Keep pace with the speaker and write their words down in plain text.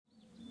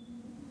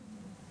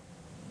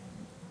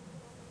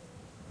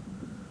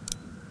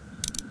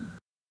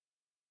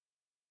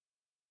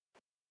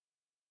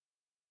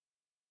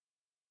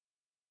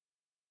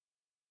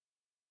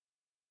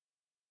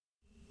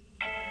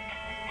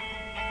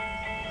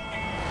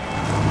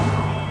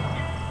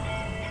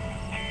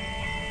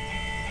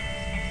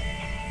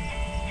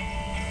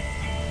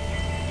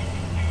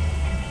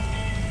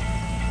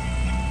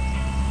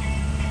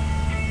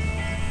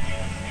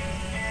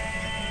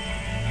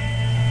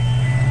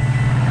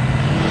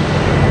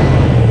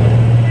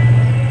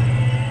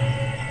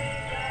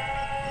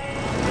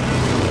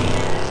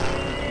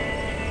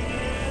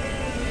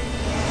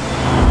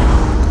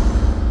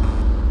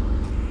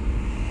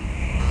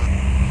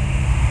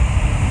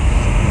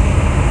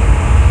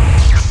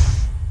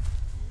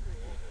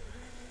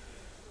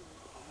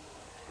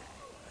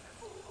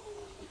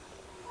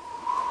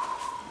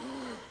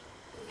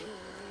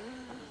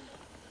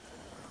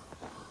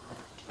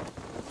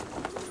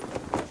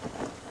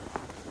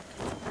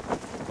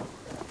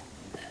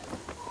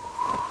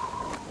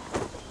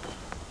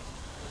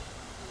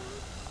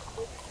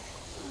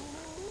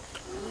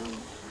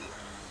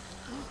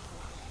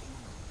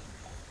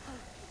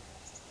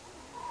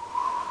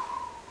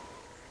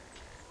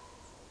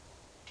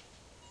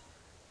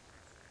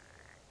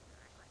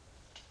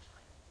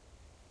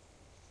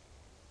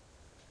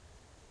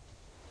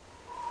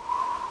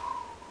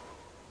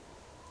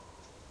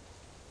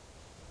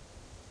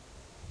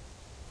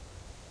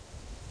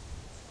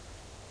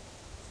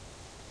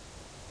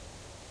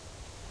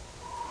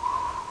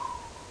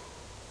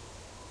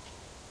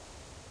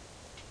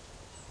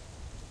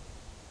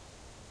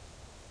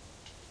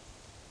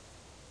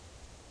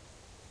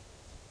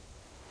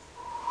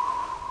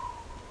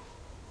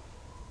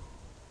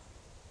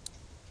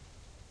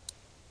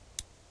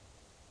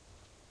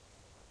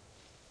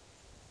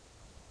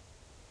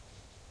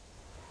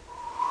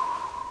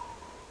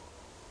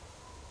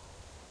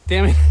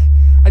Damn it.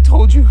 I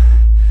told you.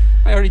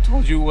 I already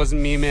told you it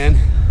wasn't me, man.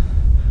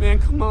 Man,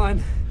 come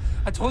on.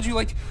 I told you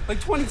like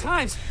 20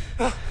 times.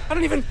 I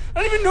don't even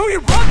know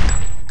your brother.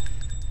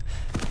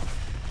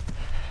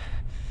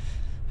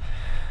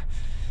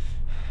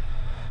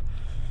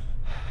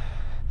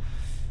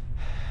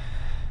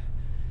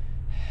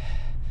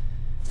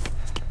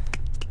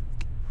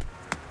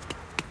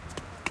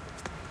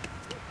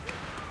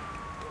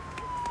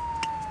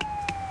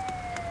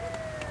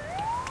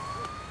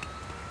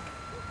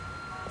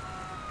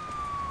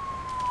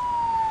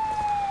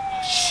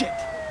 Shit!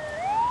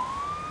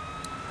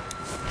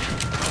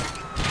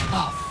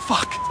 Oh,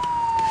 fuck!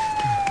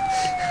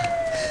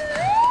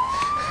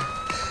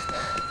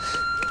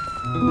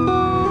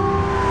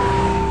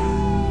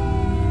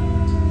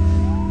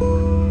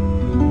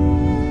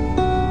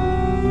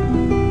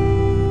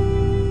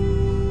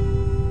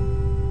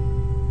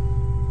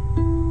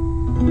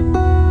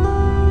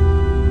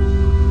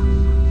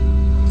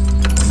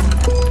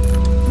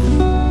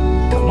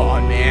 Come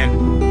on, man.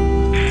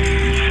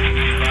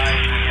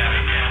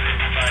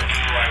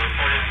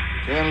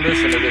 Can't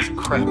listen to this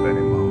crap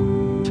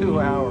anymore. 2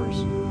 hours.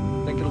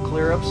 Think it'll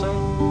clear up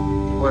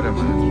soon? Wait a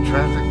minute, the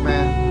traffic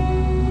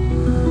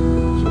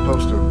man?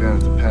 Supposed to have been at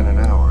the pen an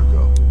hour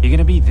ago. You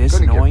gonna be this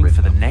Couldn't get annoying rid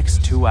for the of it.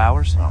 next 2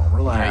 hours? Oh,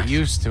 relax. Get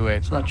used to it.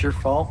 It's not your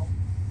fault.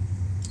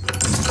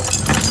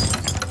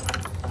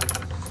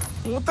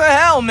 What the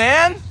hell,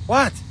 man?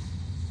 What?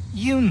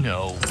 You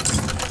know.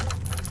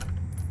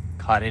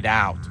 Cut it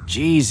out.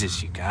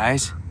 Jesus, you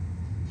guys.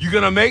 You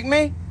gonna make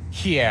me?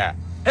 Yeah,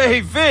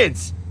 Hey,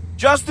 Vince!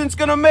 Justin's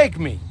gonna make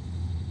me!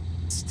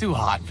 it's too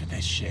hot for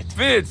this shit.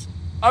 Vince,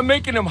 I'm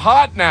making him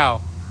hot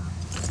now!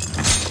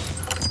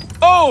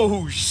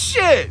 Oh,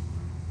 shit!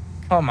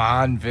 Come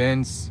on,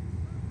 Vince.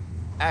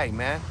 Hey,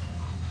 man,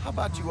 how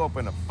about you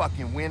open a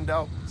fucking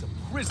window? It's a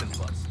prison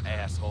bus,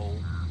 asshole.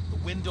 The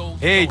windows.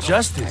 Hey, don't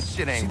Justin, That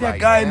shit ain't see that right,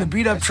 guy in man. the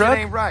beat-up That truck? Shit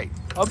ain't right.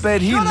 I'll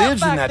bet he Shut up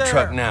lives in back that there.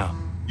 truck now.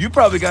 You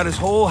probably got his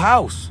whole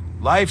house.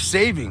 Life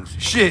savings.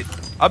 Shit,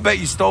 I bet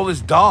you stole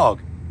his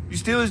dog. You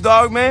steal his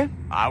dog, man?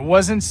 I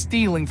wasn't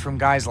stealing from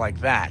guys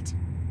like that.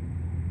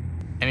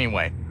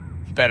 Anyway,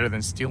 better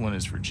than stealing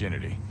his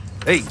virginity.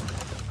 Hey,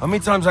 how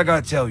many times I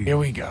gotta tell you? Here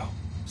we go.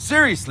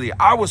 Seriously,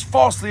 I was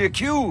falsely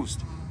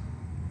accused.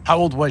 How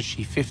old was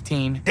she,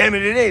 15? Damn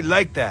it, it ain't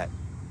like that.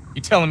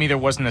 You telling me there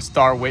wasn't a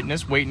star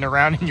witness waiting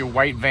around in your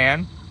white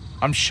van?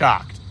 I'm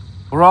shocked.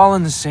 We're all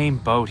in the same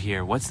boat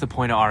here. What's the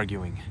point of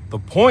arguing? The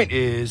point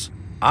is,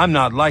 I'm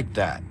not like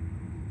that.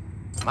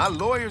 My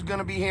lawyer's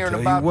gonna be hearing Tell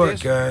you about what,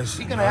 this. guys,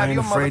 He's gonna I have ain't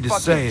your afraid to motherfucking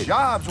say it.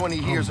 jobs when he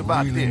hears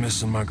about really this.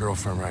 missing my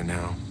girlfriend right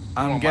now.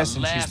 I'm my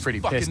guessing she's last pretty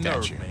fucking pissed at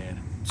nerve, you.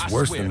 man. It's I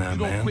worse swear, than that, if you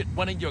don't man. quit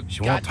running your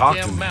She won't talk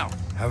to goddamn me.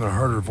 mouth. Haven't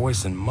heard her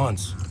voice in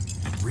months.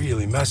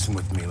 Really messing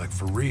with me, like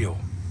for real.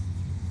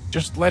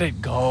 Just let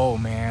it go,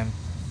 man.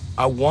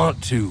 I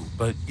want to,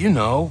 but you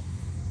know,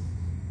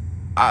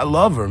 I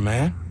love her,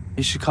 man.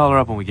 You should call her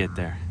up when we get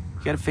there.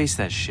 You gotta face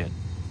that shit.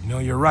 You know,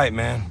 you're right,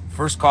 man.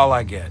 First call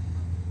I get.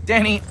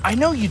 Danny, I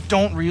know you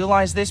don't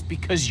realize this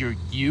because you're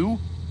you,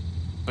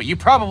 but you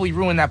probably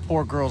ruined that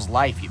poor girl's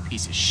life, you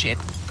piece of shit.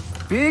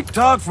 Big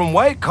talk from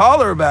white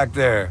collar back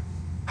there.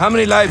 How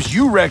many lives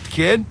you wrecked,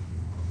 kid?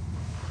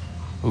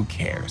 Who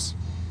cares?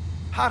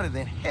 Hotter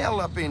than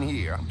hell up in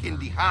here. I'm getting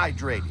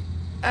dehydrated.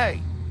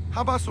 Hey,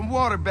 how about some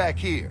water back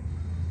here?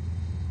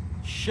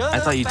 Shut I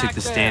up thought you back took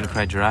the stand and there.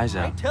 cried your eyes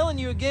I'm out. telling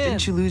you again.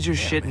 Didn't you lose your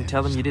Yeah, shit and man,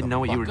 tell them you shut didn't the know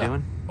what you were fuck up,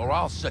 doing? Or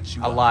I'll set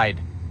you I up. lied.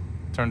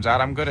 Turns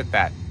out I'm good at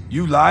that.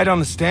 You lied on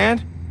the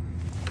stand?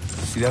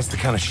 See, that's the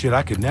kind of shit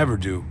I could never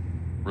do.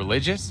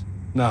 Religious?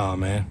 Nah,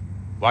 man.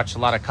 Watch a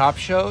lot of cop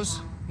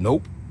shows?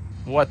 Nope.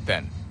 What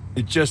then?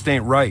 It just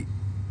ain't right.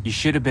 You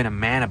should have been a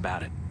man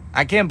about it.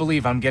 I can't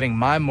believe I'm getting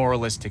my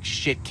moralistic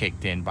shit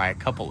kicked in by a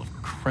couple of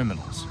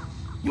criminals.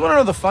 You wanna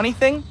know the funny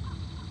thing?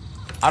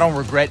 I don't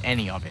regret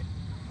any of it.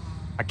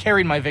 I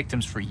carried my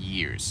victims for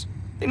years.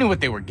 They knew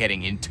what they were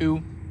getting into.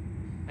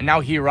 And now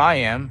here I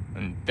am,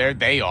 and there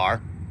they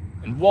are.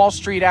 And Wall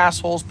Street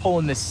assholes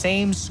pulling the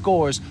same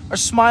scores are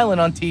smiling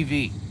on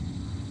TV.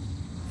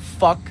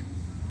 Fuck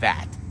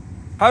that.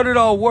 How'd it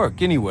all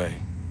work, anyway?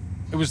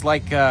 It was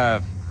like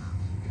a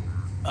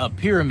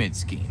pyramid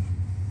scheme.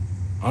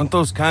 Aren't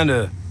those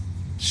kinda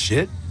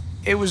shit?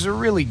 It was a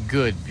really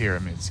good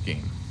pyramid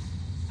scheme.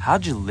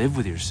 How'd you live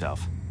with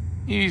yourself?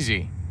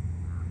 Easy.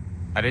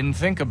 I didn't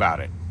think about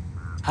it.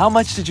 How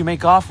much did you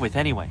make off with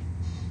anyway?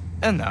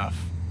 Enough.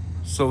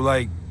 So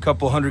like,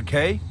 couple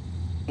 $100K?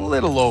 A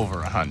little over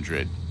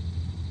 100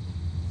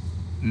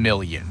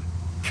 million.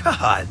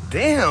 God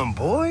damn,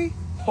 boy.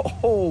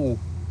 Oh,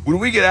 when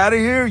we get out of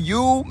here,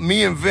 you,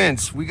 me, and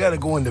Vince, we gotta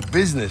go into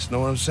business,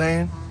 know what I'm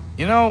saying?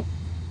 You know,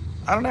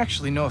 I don't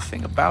actually know a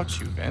thing about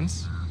you,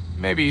 Vince.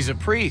 Maybe he's a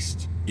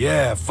priest.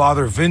 Yeah,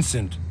 Father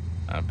Vincent.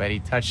 I bet he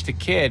touched a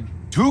kid.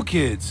 2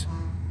 kids.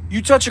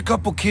 You touch a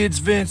couple kids,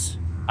 Vince?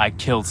 I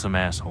killed some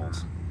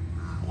assholes.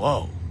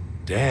 Whoa.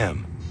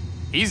 Damn.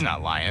 He's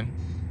not lying.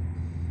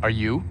 Are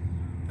you?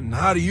 And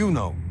how do you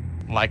know?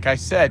 Like I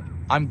said,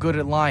 I'm good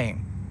at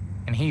lying.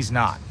 And he's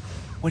not.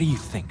 What do you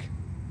think?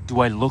 Do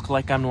I look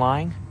like I'm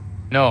lying?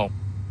 No.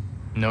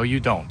 No, you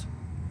don't.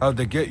 How'd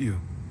they get you?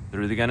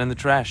 Threw the gun in the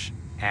trash.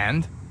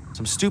 And?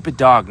 Some stupid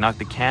dog knocked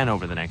the can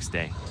over the next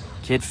day.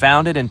 Kid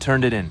found it and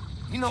turned it in.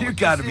 You know You what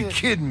gotta this be is?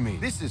 kidding me.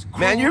 This is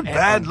Man, you're cruel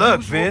and bad luck,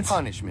 unusual Vince.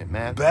 punishment,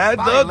 man. Bad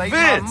luck, Violating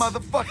Vince. my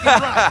motherfucking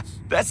rights.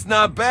 That's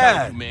not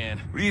bad. man.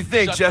 What do you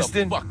think,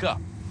 Justin? Fuck up.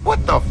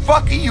 What the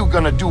fuck are you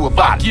gonna do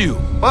about Fuck it? you.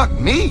 Fuck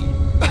me?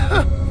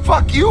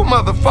 Fuck you,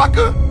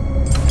 motherfucker.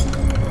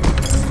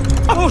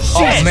 Oh,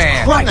 shit! Oh,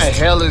 man. What the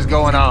hell is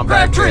going on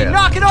back Crabtree, there?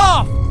 knock it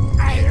off!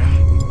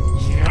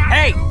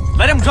 Hey,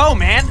 let him go,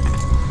 man.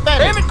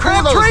 Damn it,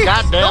 Crabtree!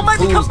 Don't make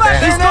me come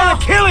back He's there now!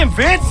 gonna kill him,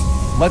 Vince!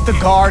 Let the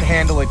guard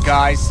handle it,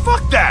 guys.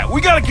 Fuck that!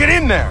 We gotta get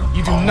in there!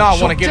 You do not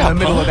want to get in the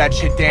middle of that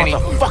shit, Danny.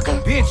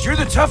 Vince, you're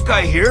the tough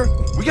guy here.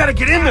 We gotta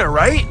get in there,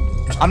 right?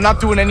 I'm not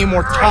doing any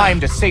more time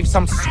to save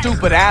some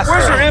stupid asshole.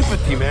 Where's your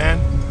empathy, man?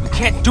 We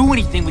can't do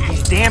anything with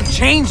these damn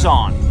chains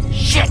on.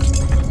 Shit!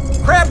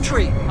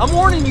 Crabtree, I'm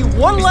warning you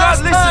one He's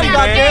last not time, listening,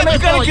 man. goddammit! You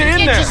gotta get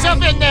in there.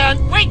 yourself in there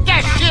and wake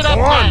that shit up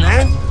Come on, now.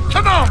 man.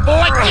 Come on,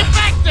 boy, get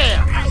back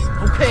there.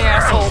 Okay,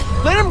 asshole,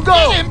 let him go!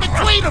 Get in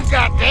between them,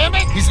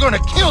 goddammit. He's gonna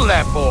kill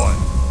that boy.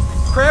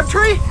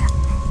 Crabtree?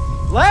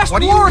 Last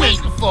What are you warning!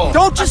 waiting for?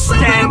 Don't just Let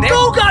stand him there.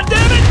 go,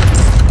 goddammit!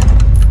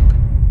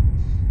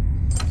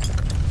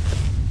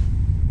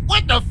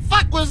 What the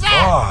fuck was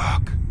that?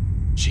 Fuck.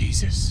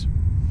 Jesus.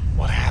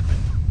 What happened?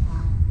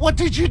 What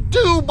did you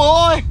do,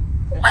 boy?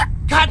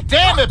 God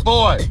damn it,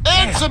 boy.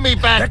 Answer me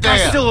back That there.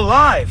 guy's still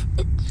alive.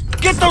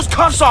 Get those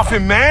cuffs off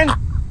him, man!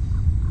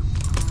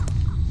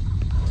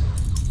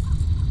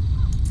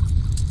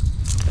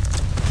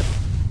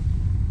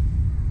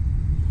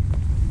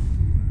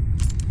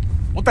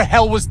 What the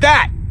hell was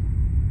that?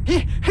 He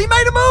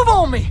made a move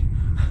on me!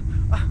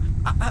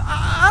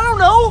 I don't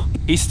know!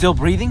 He's still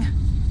breathing?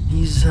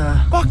 He's,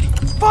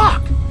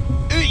 Fuck!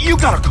 You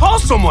gotta call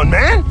someone,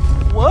 man!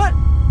 what?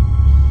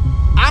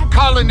 I'm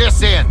calling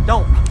this in.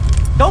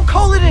 Don't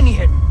call it in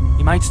yet.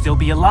 He might still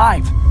be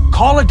alive.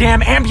 Call a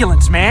damn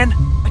ambulance, man.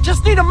 I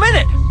just need a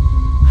minute.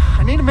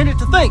 I need a minute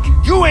to think.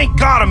 You ain't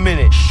got a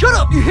minute! Shut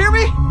up, you hear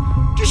me?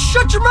 Just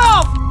shut your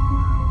mouth!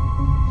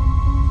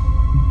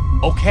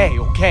 Okay,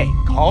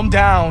 calm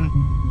down.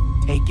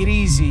 Take it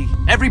easy.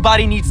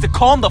 Everybody needs to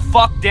calm the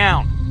fuck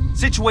down.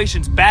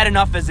 Situation's bad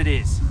enough as it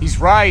is. He's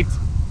right.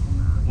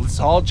 Let's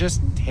all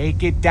just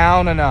take it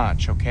down a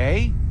notch,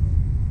 okay?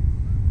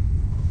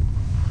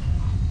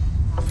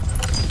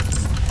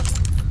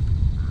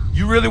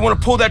 You really want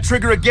to pull that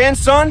trigger again,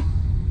 son?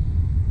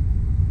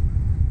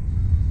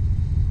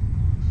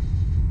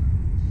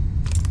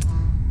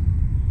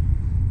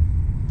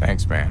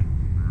 Thanks, man.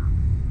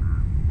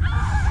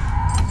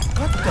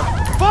 What the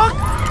fuck?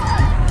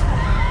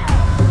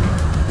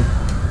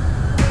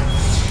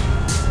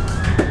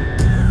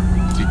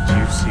 Did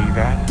you see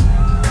that?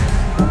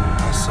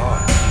 I saw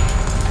it.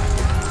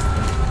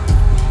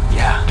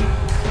 Yeah.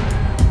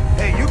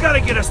 Hey, you gotta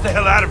get us the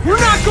hell out of here. We're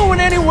not going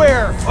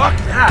anywhere! Fuck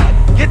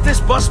that. Get this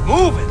bus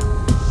moving.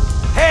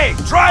 Hey,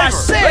 driver, I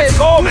said, let's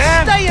go, we're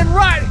man. staying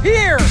right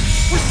here!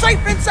 We're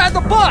safe inside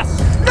the bus!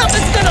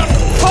 Nothing's gonna...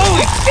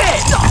 Holy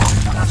shit!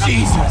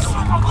 Jesus!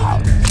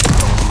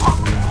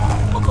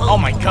 Oh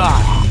my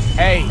god.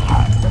 Hey,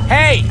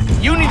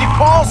 you need to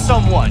call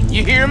someone.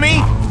 You hear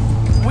me?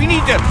 We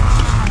need to...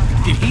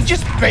 Did he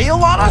just bail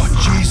on us?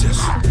 Oh, Jesus.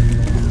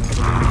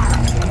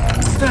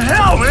 What the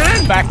hell,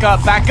 man? Back up.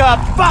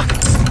 Fuck!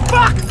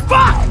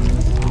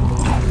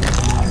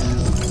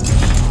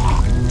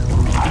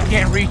 He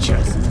can't reach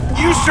us.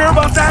 You sure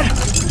about that?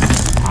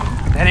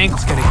 That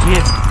ankle's gonna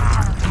give.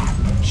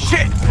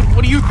 Shit!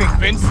 What do you think,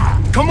 Vince?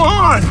 Come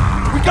on!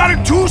 We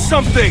gotta do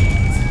something!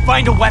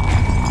 Find a weapon.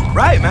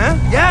 Right, man?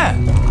 Yeah.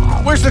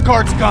 Where's the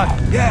guard's gun?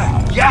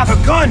 Yeah, the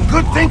gun.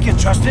 Good thinking,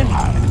 Justin.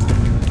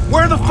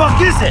 Where the fuck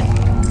is it?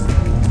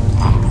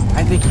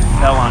 I think he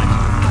fell on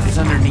it. It's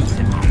underneath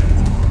him.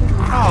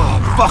 Oh,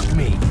 fuck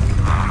me.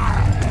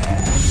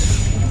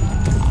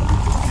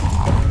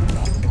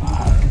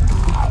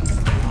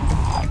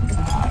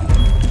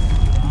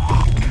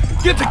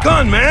 Get the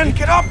gun, man!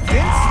 Get up,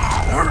 Vince!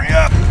 Hurry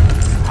up!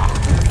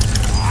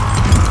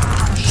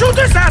 Shoot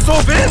this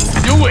asshole, Vince!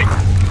 Do it!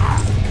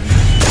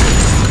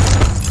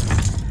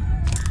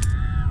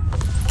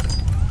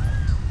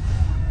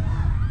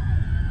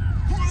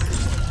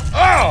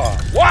 Oh,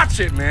 watch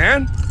it,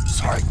 man!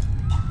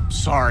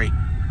 Sorry.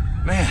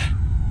 Man,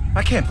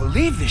 I can't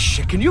believe this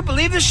shit. Can you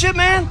believe this shit,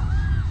 man?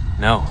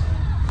 No.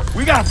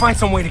 We gotta find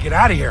some way to get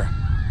out of here.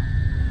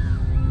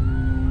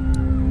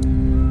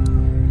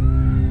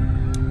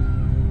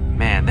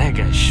 Man, that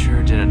guy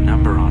sure did a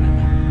number on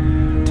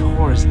him.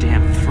 Tore his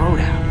damn throat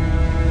out.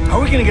 How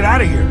are we gonna get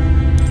out of here?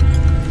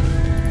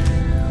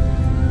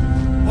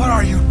 What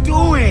are you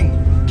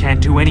doing?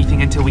 Can't do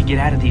anything until we get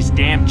out of these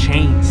damn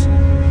chains.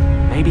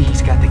 Maybe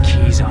he's got the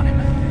keys on him.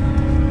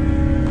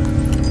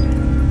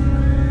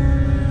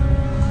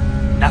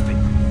 Nothing.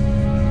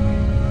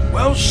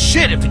 Well,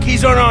 shit, if the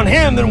keys aren't on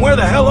him, then where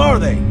the hell are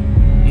they?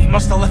 He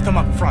must have left them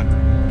up front.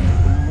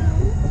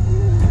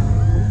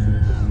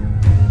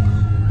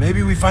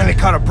 Maybe we finally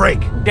caught a break.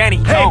 Danny,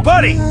 Hey, no.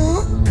 buddy!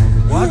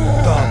 What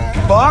the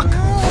fuck?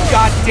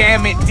 God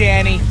damn it,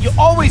 Danny. You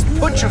always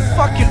put your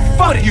fucking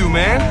foot in. You,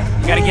 man.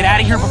 We gotta get out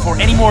of here before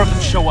any more of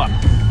them show up.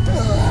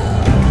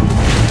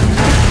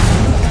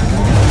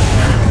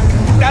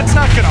 That's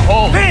not gonna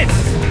hold. Vince!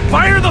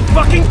 Fire the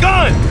fucking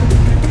gun!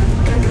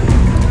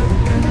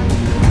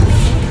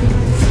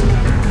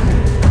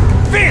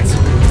 Vince!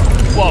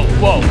 Whoa,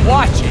 whoa,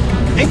 watch it.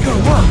 Ain't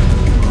gonna work.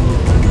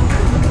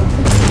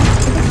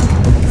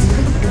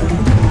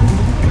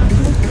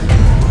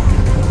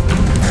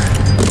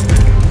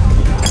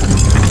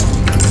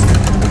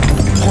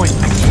 Point.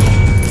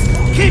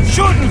 Keep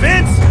shooting,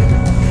 Vince!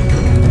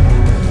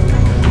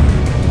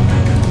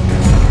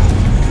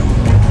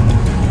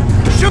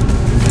 Shoot!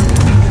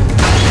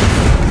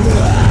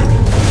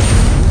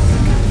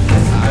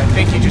 I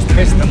think you just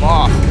pissed them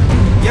off.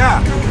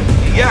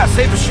 Yeah,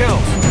 save the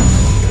shells.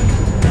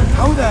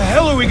 How the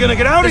hell are we gonna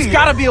get out of There's here?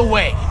 gotta be a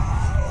way.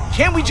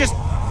 Can't we just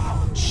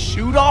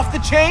shoot off the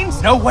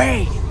chains? No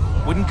way.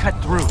 Wouldn't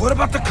cut through. What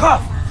about the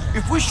cuff?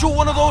 If we shoot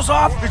one of those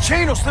off, the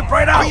chain will slip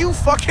right out. Are you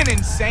fucking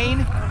insane?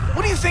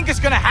 What do you think is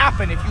gonna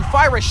happen if you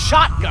fire a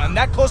shotgun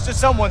that close to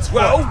someone's foot?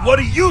 Well, what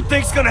do you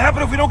think's gonna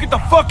happen if we don't get the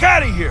fuck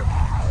out of here?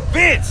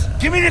 Vince,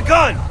 give me the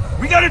gun.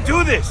 We gotta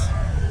do this.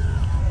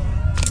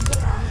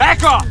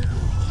 Back off!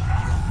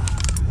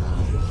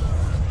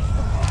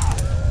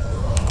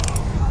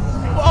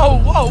 Whoa,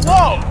 whoa,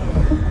 whoa!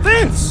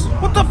 Vince,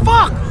 what the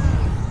fuck?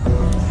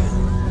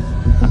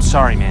 I'm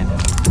sorry, man.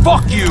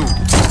 Fuck you.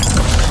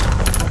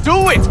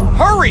 Do it!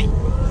 Hurry!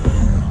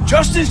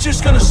 Justin's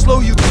just gonna slow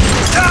you.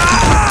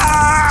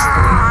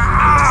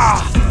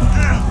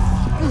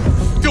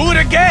 Do it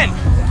again!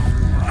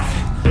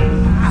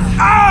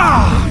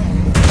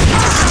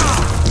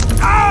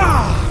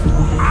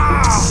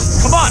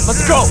 Come on,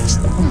 let's go!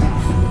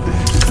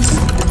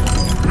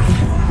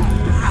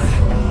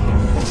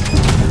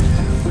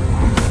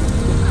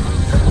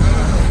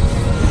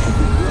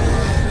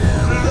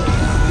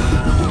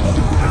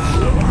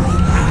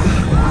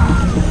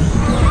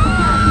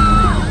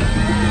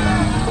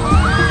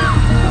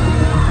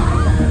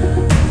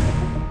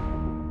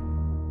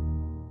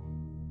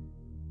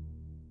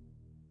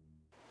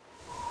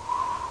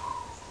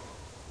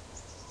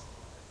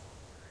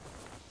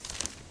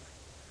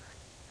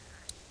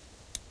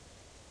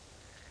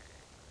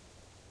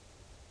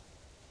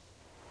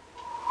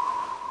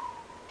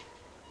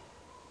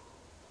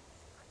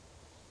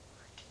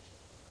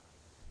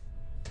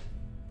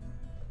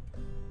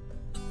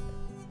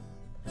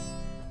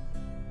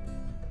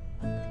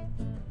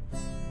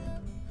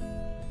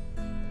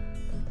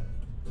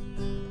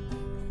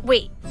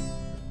 Wait.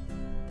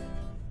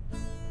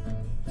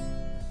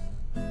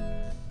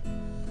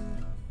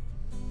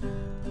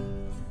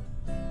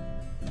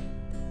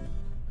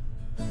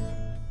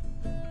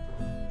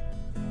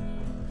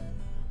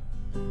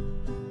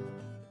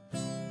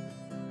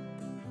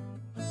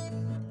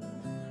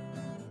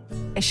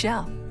 Hey,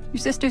 Shell, your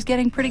sister's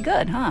getting pretty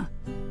good, huh?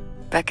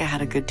 Becca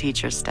had a good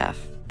teacher, Steph.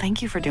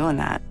 Thank you for doing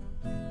that.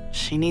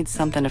 She needs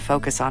something to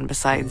focus on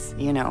besides,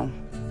 you know,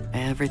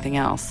 everything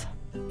else.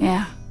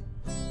 Yeah.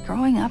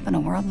 Growing up in a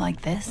world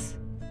like this,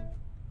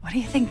 what do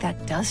you think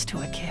that does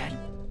to a kid?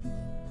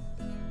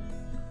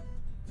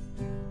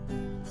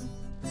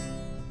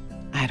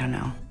 I don't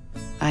know.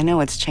 I know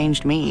it's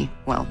changed me,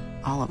 well,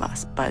 all of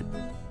us, but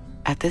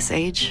at this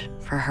age,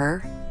 for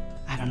her,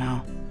 I don't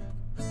know.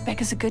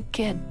 Becca's a good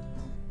kid.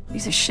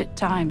 These are shit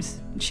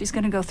times, and she's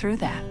gonna go through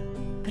that.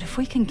 But if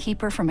we can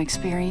keep her from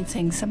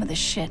experiencing some of the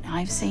shit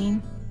I've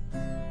seen...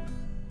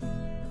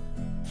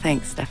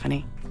 Thanks,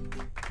 Stephanie.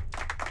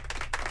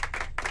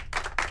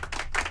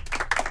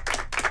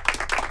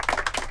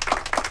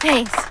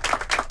 Thanks.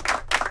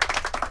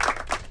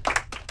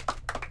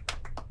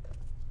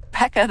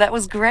 Becca, that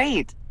was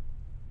great.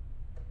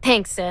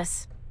 Thanks,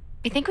 sis.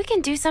 You think we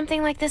can do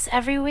something like this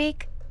every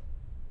week?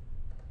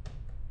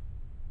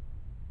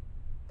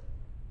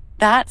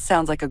 That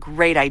sounds like a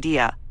great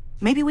idea.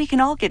 Maybe we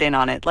can all get in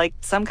on it, like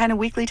some kind of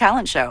weekly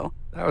talent show.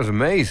 That was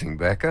amazing,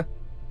 Becca.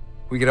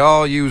 We could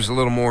all use a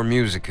little more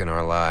music in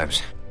our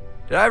lives.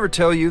 Did I ever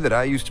tell you that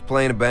I used to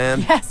play in a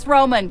band? Yes,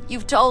 Roman,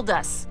 you've told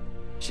us.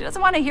 She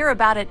doesn't want to hear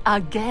about it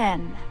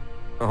again.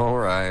 All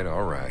right,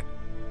 all right.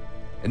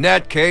 In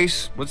that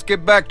case, let's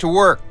get back to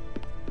work.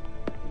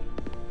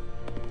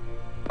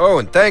 Oh,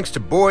 and thanks to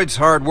Boyd's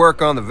hard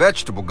work on the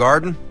vegetable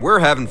garden, we're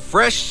having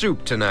fresh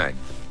soup tonight.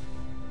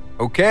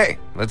 Okay,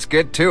 let's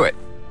get to it.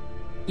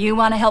 You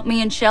want to help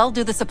me and Shell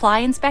do the supply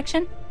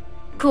inspection?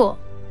 Cool.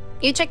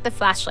 You check the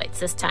flashlights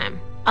this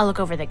time. I'll look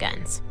over the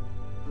guns.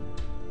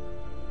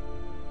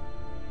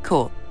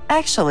 Cool.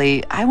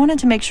 Actually, I wanted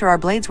to make sure our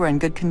blades were in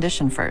good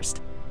condition first.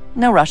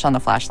 No rush on the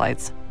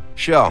flashlights.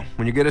 Shell,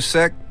 when you get a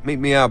sec, meet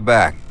me out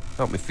back.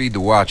 Help me feed the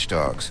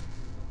watchdogs.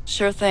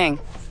 Sure thing.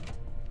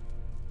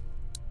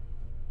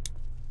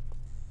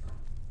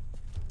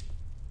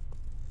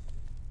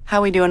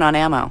 How we doing on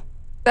ammo?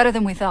 Better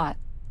than we thought.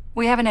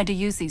 We haven't had to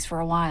use these for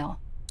a while.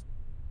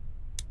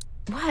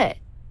 What?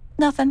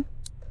 Nothing.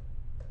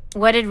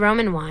 What did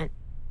Roman want?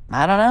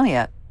 I don't know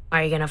yet.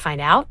 Are you gonna find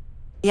out?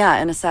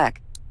 Yeah, in a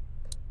sec.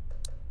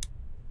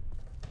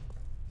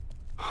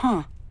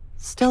 Huh.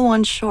 Still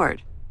one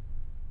short.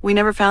 We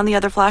never found the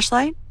other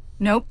flashlight?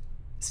 Nope.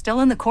 Still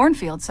in the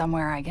cornfield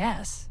somewhere, I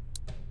guess.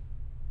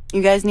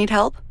 You guys need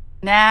help?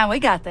 Nah, we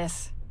got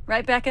this.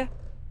 Right, Becca?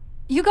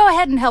 You go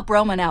ahead and help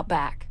Roman out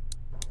back.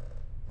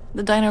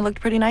 The diner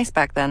looked pretty nice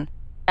back then.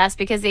 That's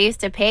because they used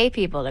to pay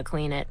people to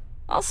clean it.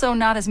 Also,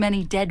 not as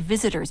many dead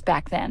visitors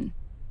back then.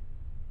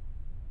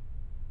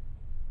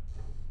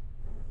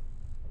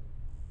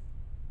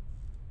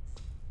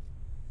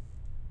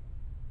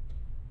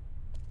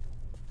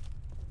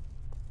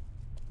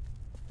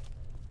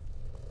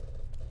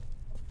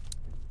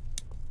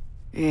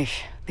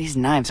 Eesh, these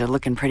knives are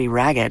looking pretty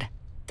ragged.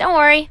 Don't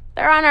worry,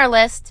 they're on our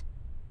list.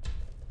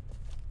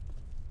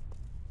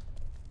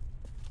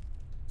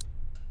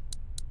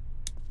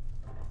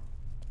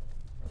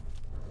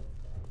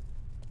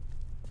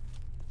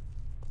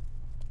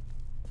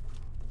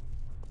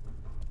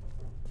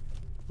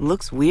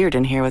 Looks weird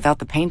in here without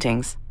the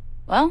paintings.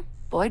 Well,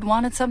 Boyd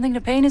wanted something to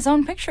paint his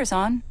own pictures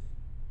on.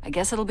 I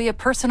guess it'll be a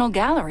personal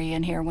gallery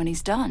in here when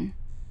he's done.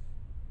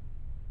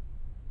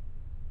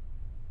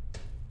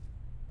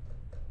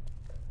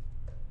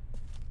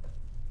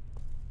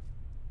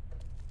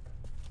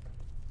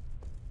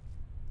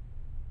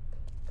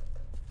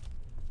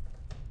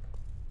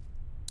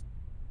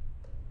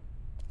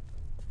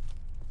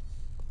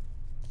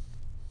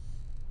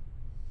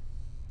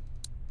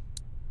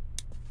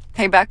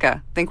 Hey,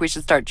 Becca, think we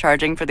should start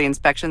charging for the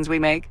inspections we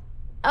make?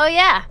 Oh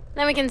yeah,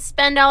 then we can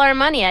spend all our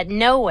money at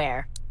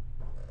nowhere.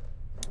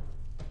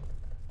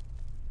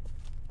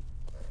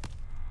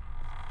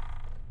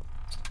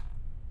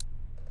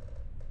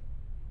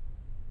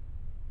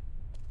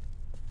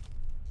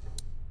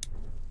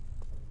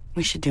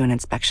 We should do an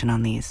inspection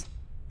on these.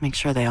 Make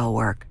sure they all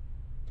work.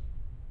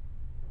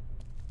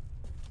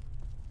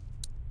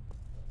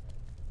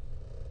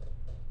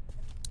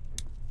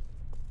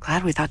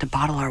 Glad we thought to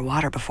bottle our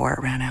water before it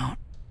ran out.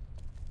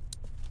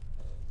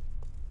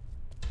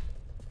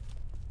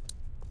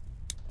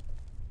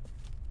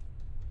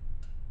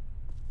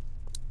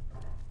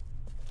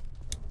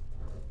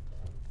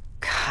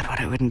 God,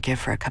 what I wouldn't give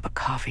for a cup of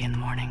coffee in the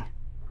morning.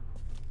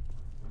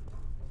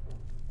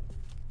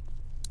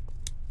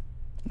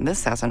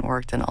 This hasn't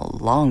worked in a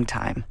long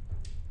time.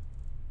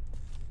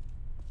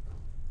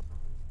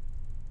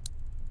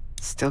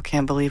 Still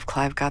can't believe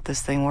Clive got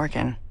this thing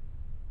working.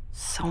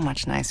 So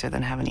much nicer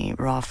than having to eat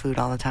raw food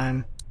all the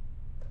time.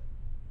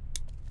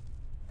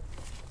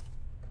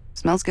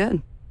 Smells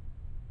good.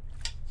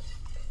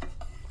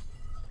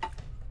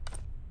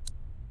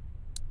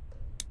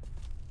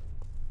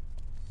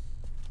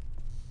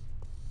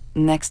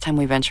 Next time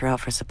we venture out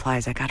for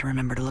supplies, I gotta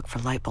remember to look for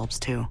light bulbs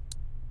too.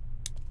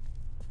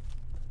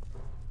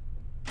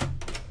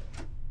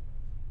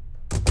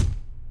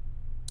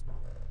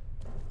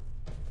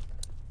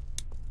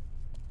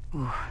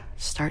 Ooh,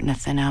 starting to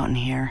thin out in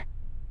here.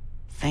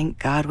 Thank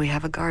God we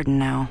have a garden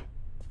now.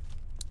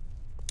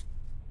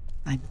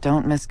 I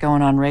don't miss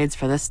going on raids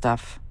for this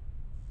stuff.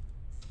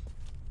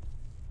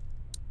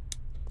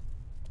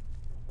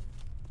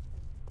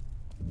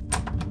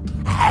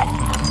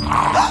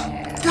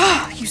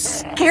 You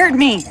scared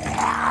me!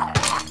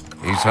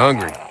 He's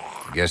hungry.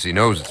 Guess he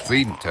knows it's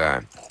feeding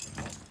time.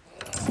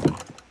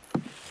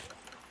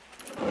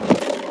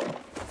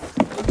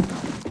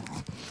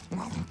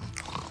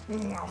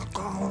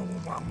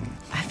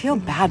 I feel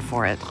bad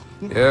for it.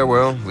 Yeah,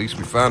 well, at least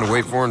we found a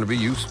way for him to be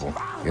useful.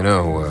 You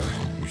know,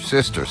 your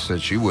sister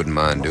said she wouldn't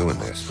mind doing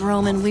this.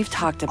 Roman, we've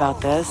talked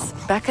about this.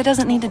 Becca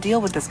doesn't need to deal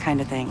with this kind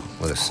of thing.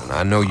 Listen,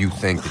 I know you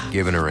think that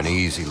giving her an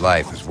easy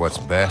life is what's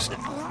best,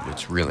 but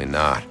it's really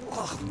not.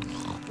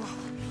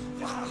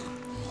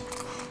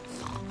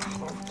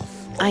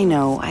 I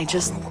know, I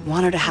just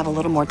want her to have a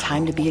little more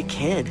time to be a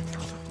kid.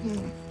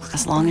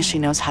 As long as she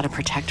knows how to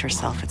protect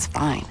herself, it's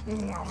fine.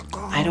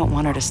 I don't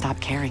want her to stop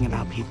caring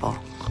about people.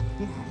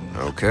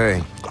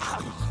 Okay.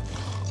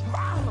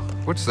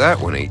 What's that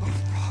one eating?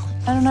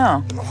 I don't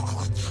know.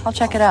 I'll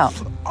check it out.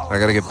 I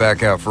gotta get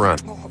back out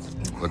front.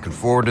 Looking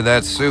forward to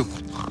that soup.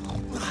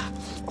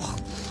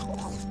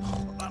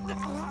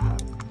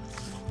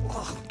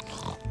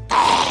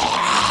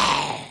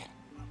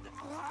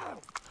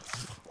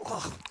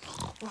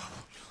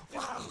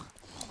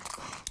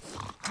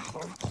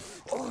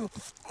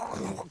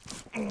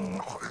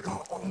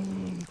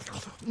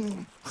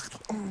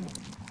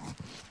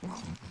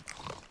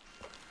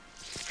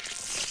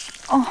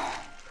 Oh,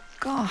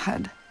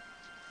 God.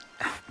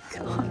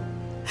 God.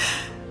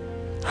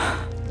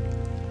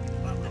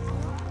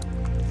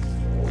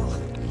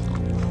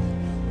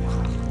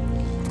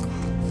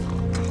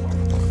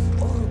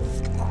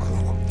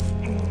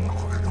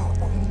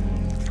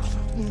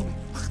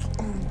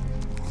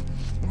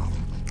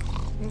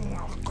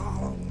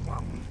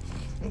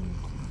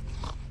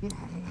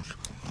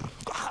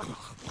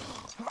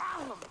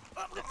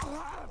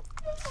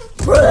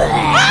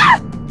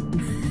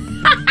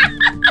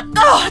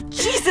 Oh,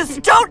 Jesus,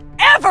 don't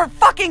ever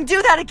fucking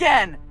do that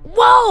again!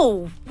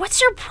 Whoa! What's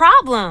your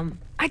problem?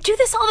 I do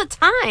this all the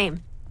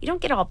time. You don't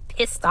get all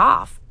pissed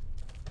off.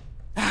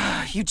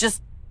 You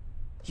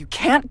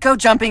can't go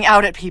jumping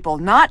out at people.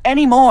 Not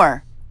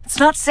anymore. It's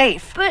not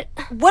safe. But...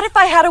 What if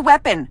I had a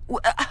weapon?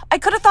 I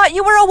could have thought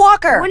you were a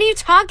walker. What are you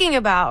talking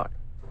about?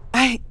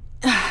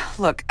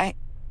 Look, I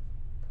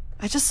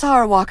just saw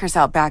our walkers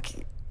out back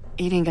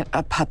eating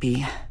a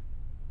puppy.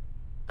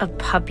 A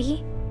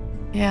puppy?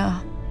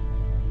 Yeah.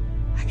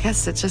 I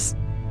guess it just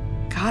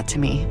got to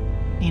me.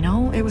 You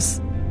know, it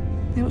was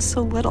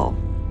so little.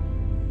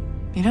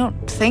 You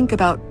don't think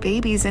about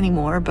babies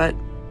anymore, but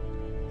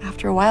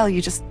after a while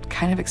you just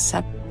kind of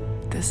accept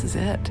this is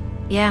it.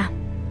 Yeah.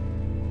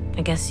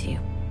 I guess you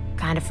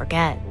kind of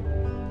forget.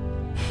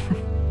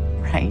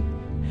 Right?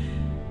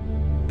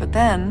 But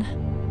then,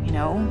 you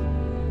know,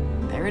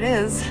 there it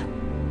is.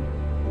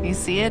 You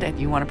see it and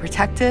you want to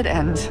protect it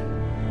and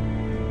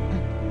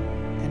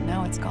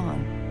now it's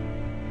gone.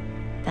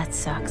 That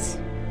sucks.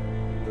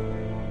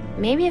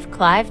 Maybe if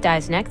Clive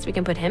dies next, we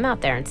can put him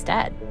out there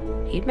instead.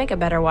 He'd make a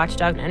better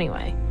watchdog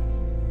anyway.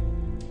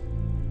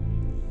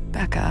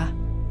 Becca.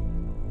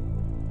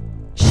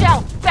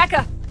 Shell!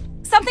 Becca!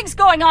 Something's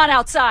going on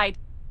outside!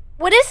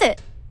 What is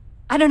it?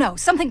 I don't know,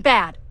 something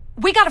bad.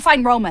 We gotta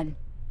find Roman.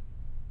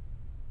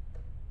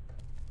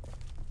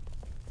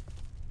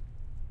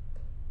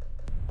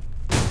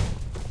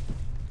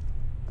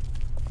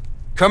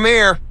 Come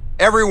here,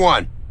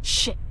 everyone.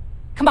 Shit.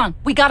 Come on,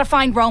 we gotta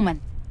find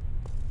Roman.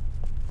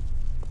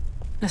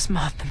 La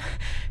smatami.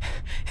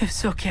 Eu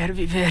só quero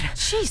viver.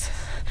 Jesus.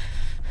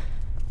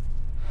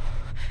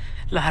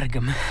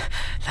 Larga-me.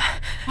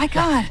 My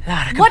God.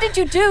 What did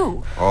you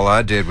do? All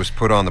I did was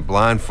put on the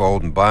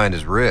blindfold and bind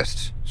his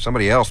wrists.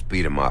 Somebody else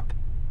beat him up.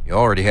 He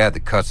already had the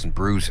cuts and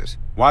bruises.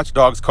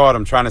 Watchdogs caught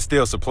him trying to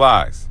steal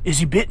supplies. Is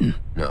he bitten?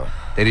 No,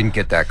 they didn't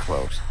get that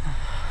close.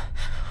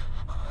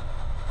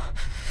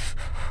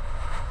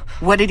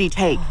 What did he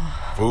take?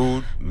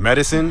 Food,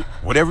 medicine,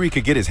 whatever he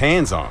could get his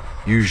hands on.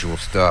 Usual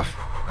stuff.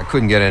 I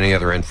couldn't get any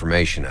other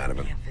information out of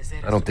him.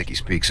 I don't think he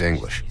speaks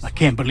English. I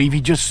can't believe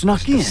he just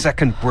snuck in. The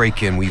second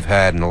break-in we've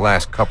had in the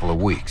last couple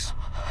of weeks.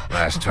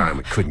 Last time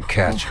we couldn't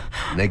catch him,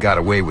 and they got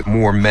away with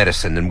more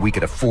medicine than we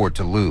could afford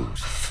to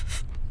lose.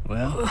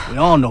 Well, we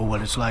all know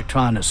what it's like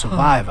trying to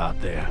survive out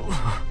there.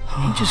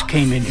 He just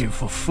came in here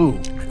for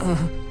food.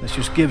 Let's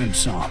just give him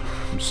some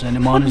and send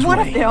him on his way.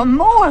 What if there are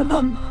more of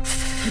them?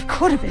 He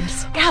could have been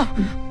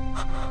scouting.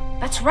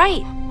 That's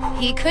right.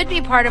 He could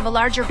be part of a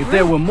larger group. If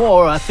there were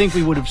more, I think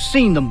we would have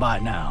seen them by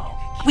now.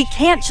 We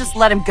can't just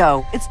let him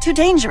go. It's too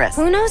dangerous.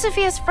 Who knows if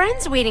he has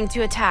friends waiting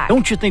to attack?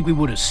 Don't you think we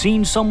would have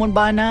seen someone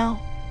by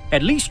now?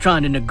 At least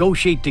trying to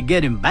negotiate to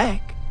get him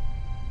back.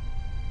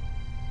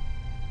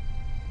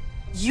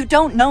 You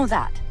don't know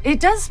that. It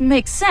does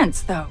make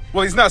sense, though.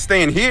 Well, he's not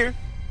staying here.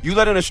 You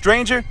let in a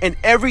stranger, and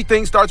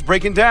everything starts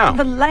breaking down.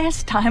 The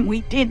last time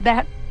we did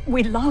that,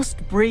 we lost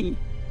Bree.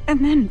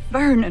 And then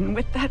Vernon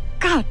with that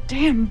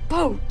goddamn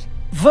boat.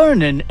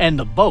 Vernon and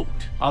the boat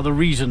are the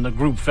reason the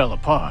group fell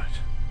apart.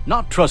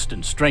 Not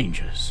trusting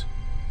strangers.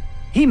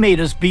 He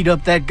made us beat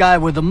up that guy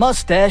with the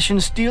mustache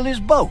and steal his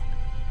boat.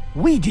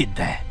 We did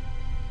that.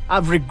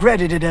 I've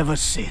regretted it ever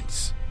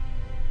since.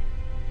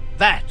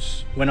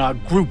 That's when our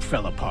group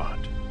fell apart.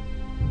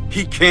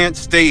 He can't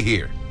stay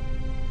here.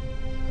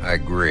 I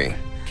agree.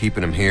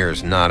 Keeping him here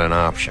is not an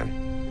option.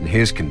 In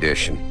his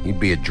condition, he'd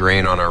be a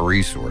drain on our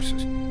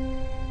resources.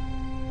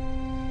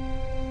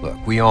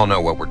 Look, we all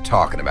know what we're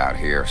talking about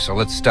here, so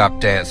let's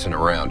stop dancing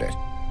around it.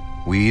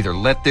 We either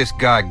let this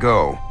guy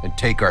go and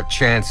take our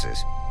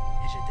chances,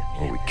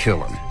 or we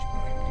kill him.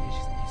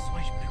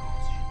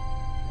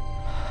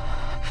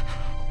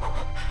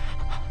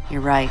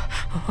 You're right.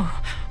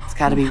 It's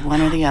gotta be one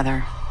or the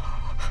other.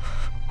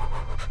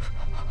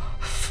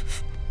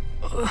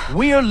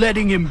 We're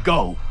letting him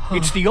go.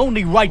 It's the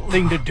only right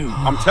thing to do.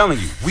 I'm telling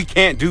you, we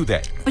can't do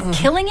that. But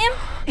killing him?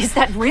 Is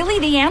that really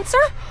the answer?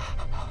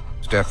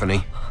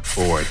 Stephanie,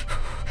 Boyd,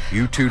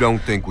 you two don't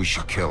think we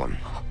should kill him.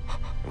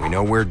 We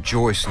know where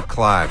Joyce and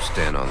Clive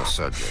stand on the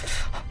subject.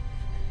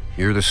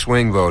 You're the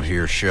swing vote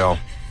here, Shell.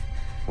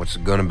 What's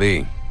it gonna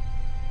be?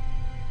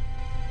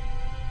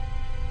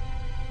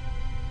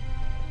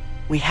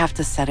 We have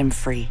to set him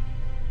free.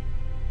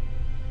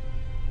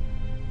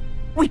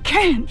 We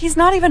can't. He's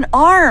not even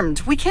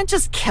armed. We can't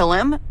just kill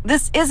him.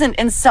 This isn't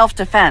in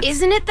self-defense.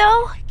 Isn't it,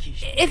 though?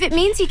 If it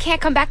means he can't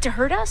come back to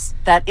hurt us?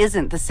 That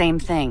isn't the same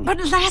thing. But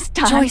last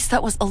time... Joyce,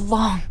 that was a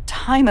long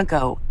time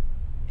ago.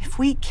 If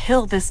we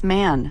kill this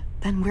man,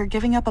 then we're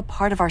giving up a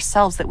part of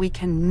ourselves that we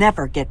can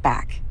never get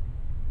back.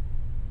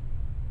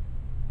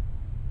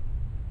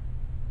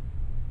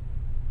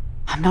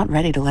 I'm not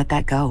ready to let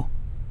that go.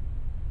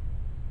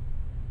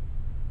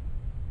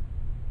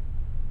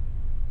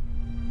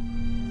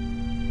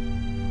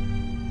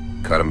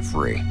 Cut him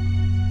free.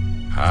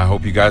 I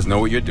hope you guys know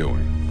what you're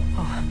doing.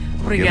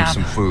 Give him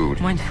some food,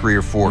 3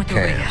 or 4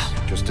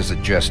 cans, just as a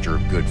gesture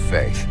of good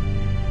faith.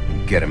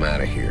 And get him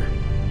out of here.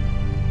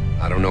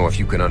 I don't know if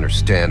you can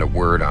understand a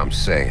word I'm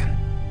saying,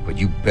 but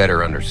you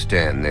better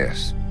understand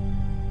this.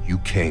 You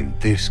came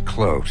this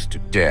close to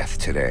death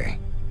today.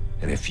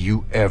 And if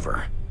you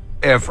ever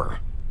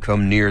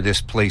come near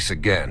this place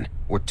again,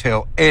 or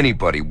tell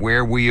anybody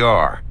where we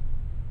are,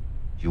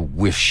 you'll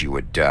wish you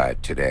had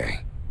died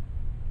today.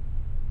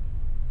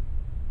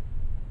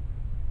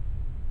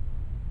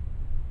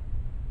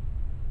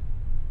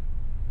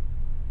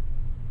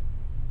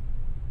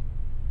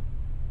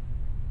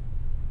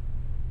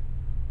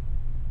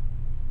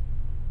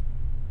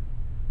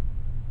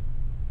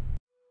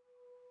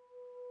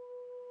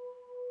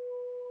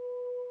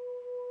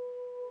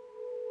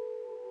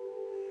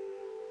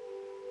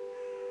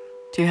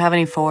 Do you have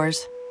any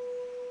 4s?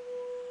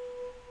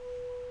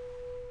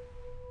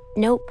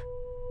 Nope.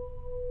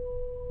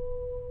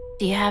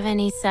 Do you have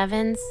any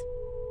 7s?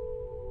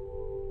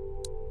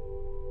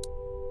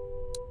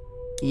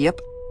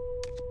 Yep.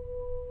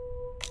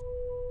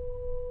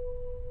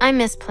 I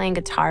miss playing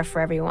guitar for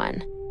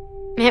everyone.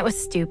 It was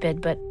stupid,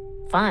 but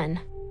fun.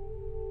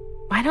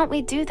 Why don't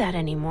we do that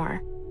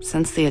anymore?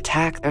 Since the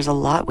attack, there's a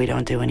lot we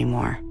don't do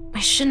anymore. I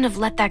shouldn't have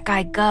let that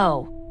guy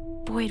go.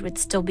 Boyd would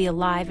still be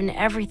alive and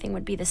everything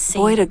would be the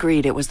same. Boyd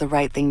agreed it was the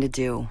right thing to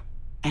do.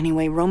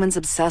 Anyway, Roman's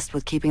obsessed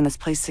with keeping this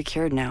place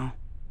secured now.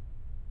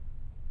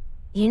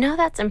 You know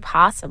that's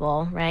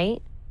impossible,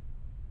 right?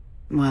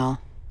 Well,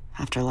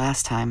 after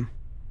last time.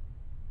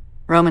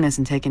 Roman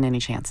isn't taking any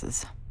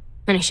chances.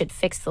 And I should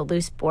fix the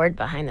loose board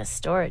behind the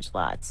storage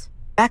lots.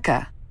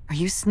 Becca, are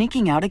you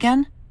sneaking out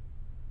again?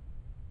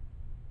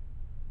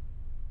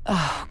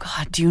 Oh,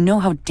 God, do you know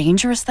how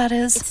dangerous that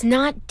is? It's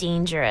not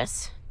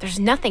dangerous. There's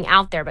nothing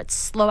out there but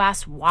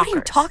slow-ass walkers. What are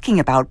you talking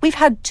about? We've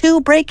had 2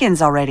 break-ins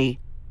already.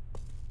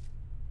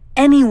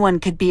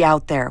 Anyone could be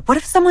out there. What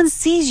if someone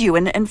sees you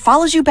and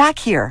follows you back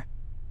here?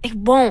 They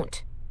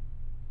won't.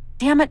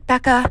 Damn it,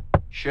 Becca.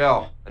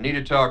 Shell, I need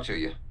to talk to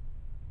you.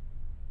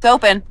 It's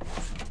open.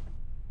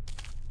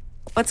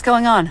 What's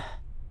going on?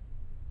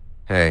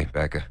 Hey,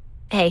 Becca.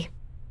 Hey.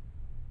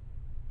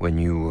 When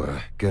you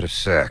get a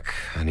sec,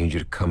 I need you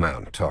to come out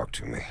and talk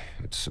to me.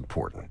 It's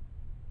important.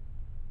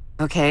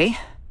 Okay.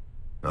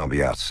 I'll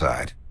be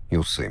outside.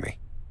 You'll see me.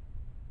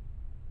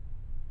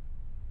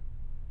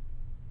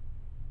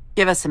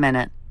 Give us a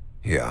minute.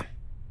 Yeah.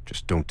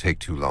 Just don't take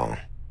too long.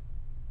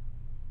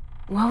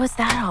 What was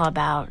that all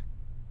about?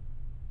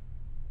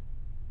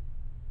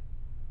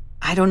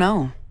 I don't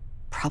know.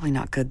 Probably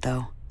not good,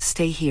 though.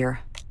 Stay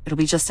here. It'll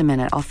be just a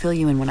minute. I'll fill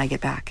you in when I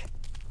get back.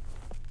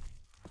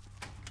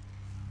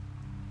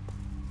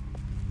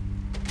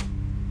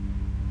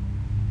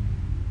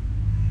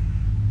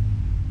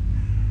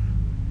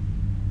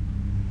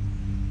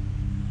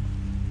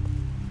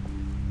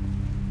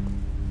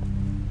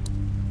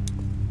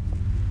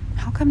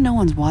 How come no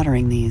one's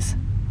watering these?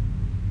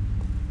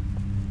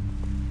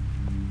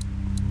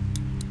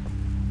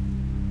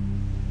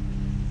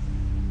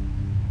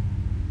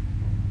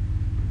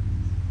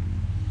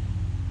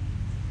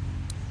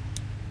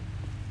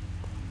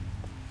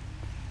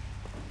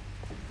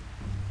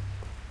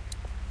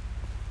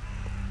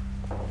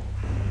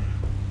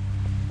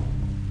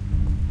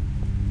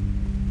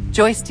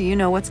 Joyce, do you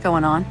know what's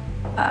going on?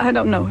 I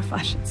don't know if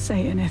I should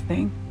say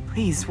anything.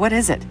 Please, what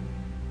is it?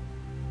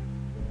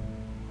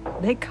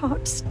 They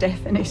caught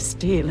Stephanie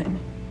stealing,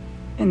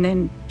 and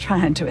then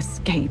trying to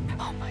escape.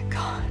 Oh my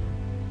God.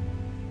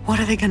 What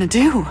are they gonna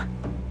do?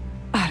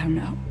 I don't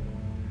know.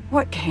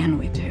 What can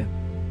we do?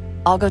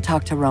 I'll go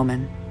talk to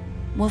Roman.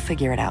 We'll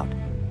figure it out.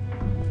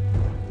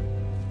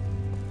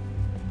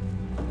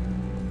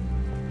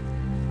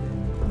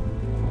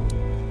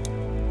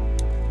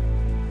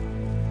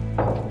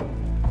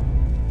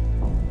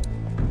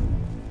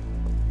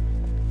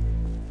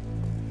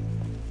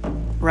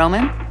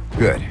 Roman?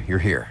 Good, you're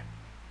here.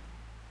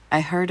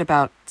 I heard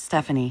about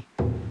Stephanie.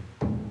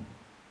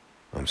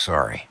 I'm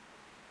sorry.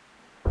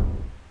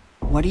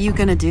 What are you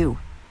gonna do?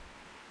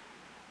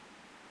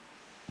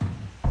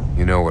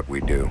 You know what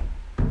we do.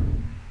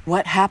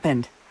 What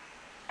happened?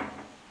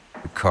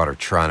 We caught her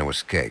trying to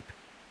escape.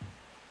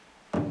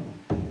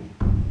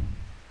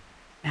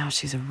 Now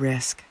she's a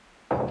risk.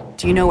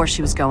 Do you know where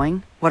she was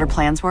going? What her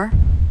plans were?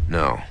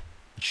 No.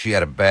 She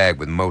had a bag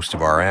with most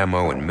of our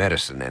ammo and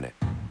medicine in it.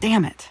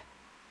 Damn it.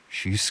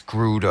 She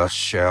screwed us,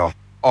 Shell.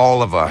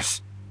 All of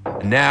us.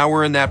 And now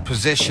we're in that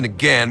position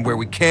again where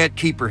we can't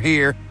keep her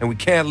here and we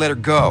can't let her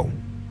go.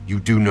 You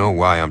do know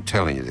why I'm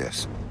telling you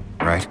this,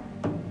 right?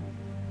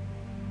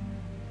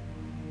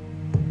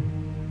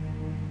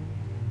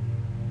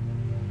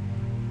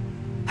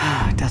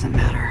 It doesn't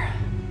matter.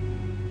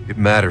 It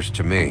matters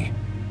to me.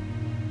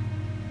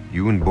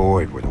 You and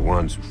Boyd were the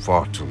ones who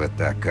fought to let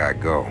that guy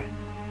go.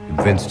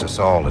 Convinced us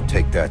all to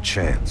take that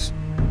chance.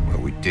 Well,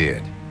 we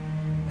did.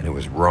 And it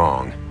was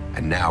wrong.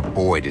 And now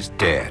Boyd is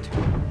dead.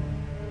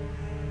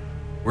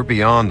 We're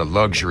beyond the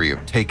luxury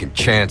of taking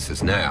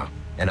chances now,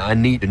 and I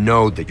need to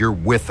know that you're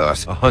with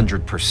us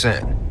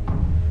 100%.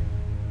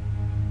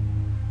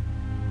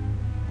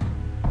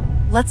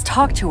 Let's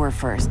talk to her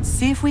first.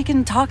 See if we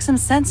can talk some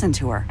sense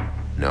into her.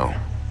 No.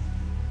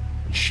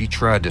 She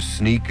tried to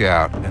sneak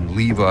out and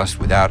leave us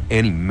without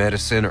any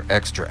medicine or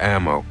extra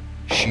ammo.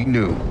 She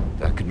knew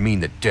that could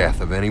mean the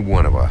death of any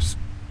one of us.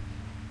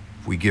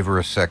 If we give her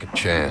a second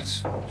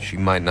chance, she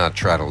might not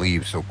try to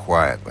leave so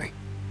quietly.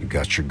 You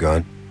got your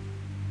gun?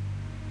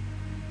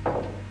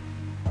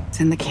 It's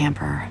in the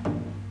camper.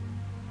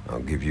 I'll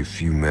give you a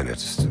few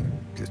minutes to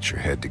get your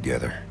head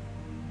together.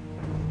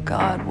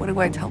 God, what do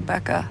I tell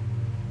Becca?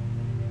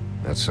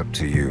 That's up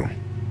to you.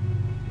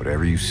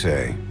 Whatever you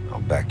say,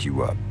 I'll back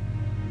you up.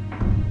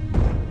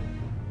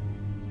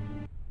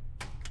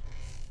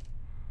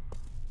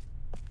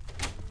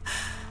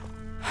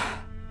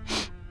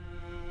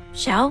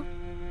 Shell?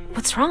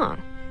 What's wrong?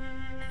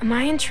 Am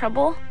I in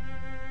trouble?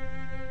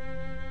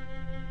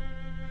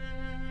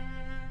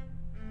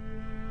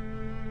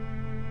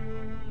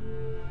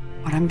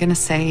 What I'm gonna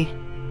say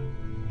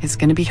is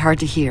gonna be hard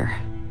to hear.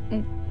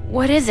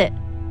 What is it?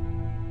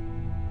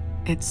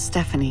 It's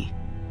Stephanie.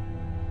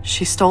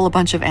 She stole a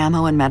bunch of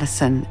ammo and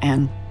medicine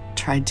and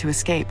tried to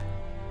escape.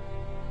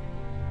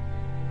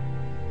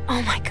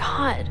 Oh my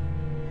god.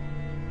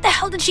 The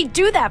hell did she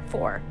do that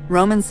for?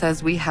 Roman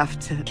says we have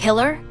to... Kill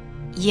her?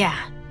 Yeah.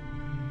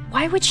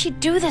 Why would she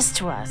do this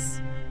to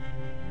us?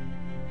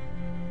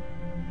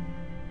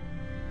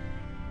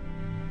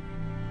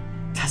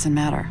 Doesn't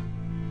matter.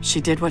 She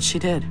did what she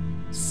did.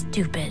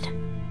 Stupid.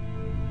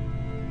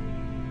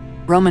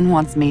 Roman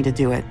wants me to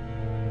do it.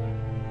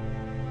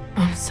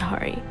 I'm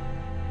sorry.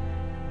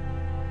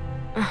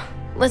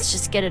 Let's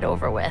just get it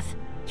over with.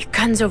 Your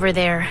gun's over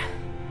there,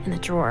 in the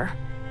drawer.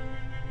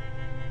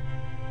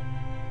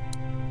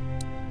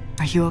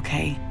 Are you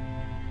okay?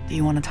 Do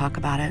you want to talk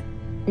about it?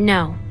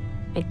 No,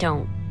 I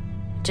don't.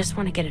 I just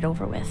want to get it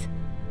over with.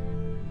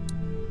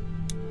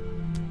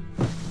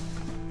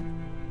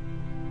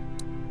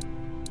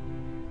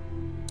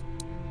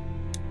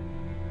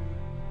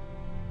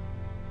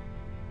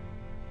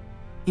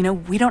 You know,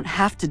 we don't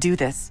have to do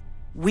this.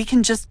 We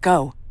can just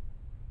go.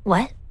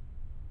 What?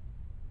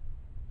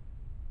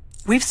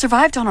 We've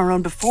survived on our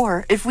own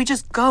before. If we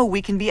just go,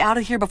 we can be out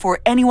of here before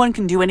anyone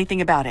can do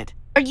anything about it.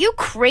 Are you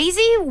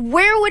crazy?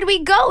 Where would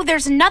we go?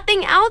 There's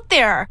nothing out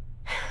there.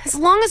 As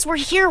long as we're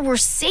here, we're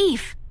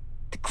safe.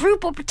 The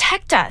group will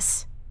protect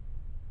us.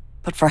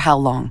 But for how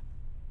long?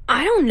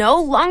 I don't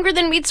know. Longer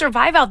than we'd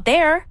survive out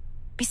there.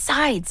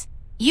 Besides,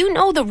 you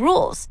know the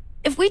rules.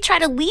 If we try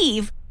to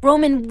leave,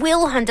 Roman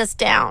will hunt us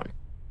down.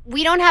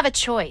 We don't have a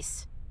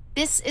choice.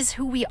 This is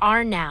who we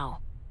are now.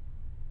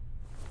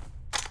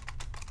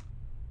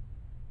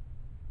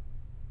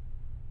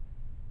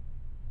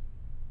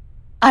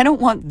 I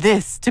don't want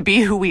this to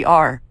be who we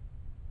are.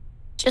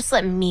 Just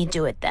let me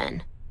do it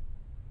then.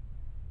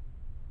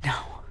 No,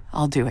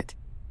 I'll do it.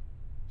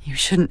 You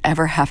shouldn't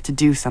ever have to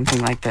do something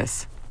like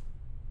this.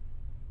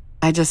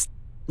 I just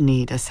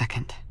need a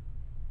second.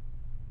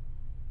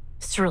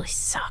 This really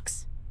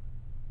sucks.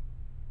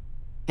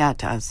 Yeah, it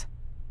does.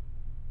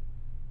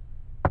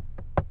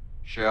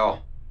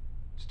 Shell,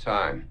 it's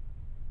time.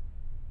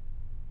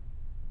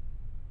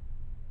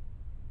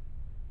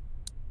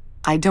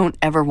 I don't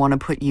ever want to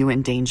put you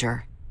in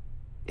danger.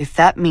 If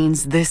that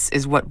means this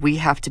is what we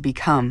have to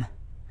become,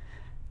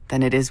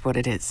 then it is what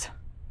it is.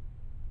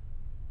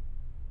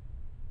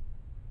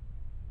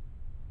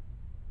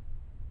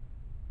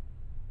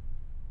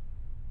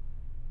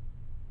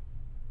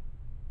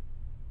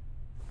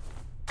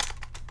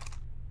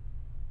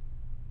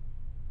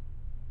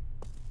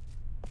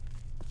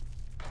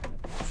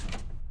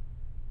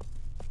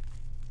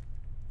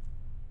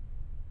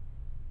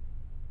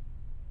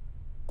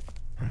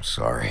 I'm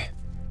sorry.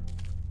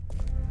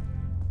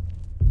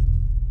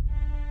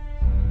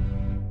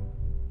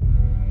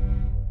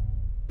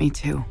 Me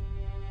too.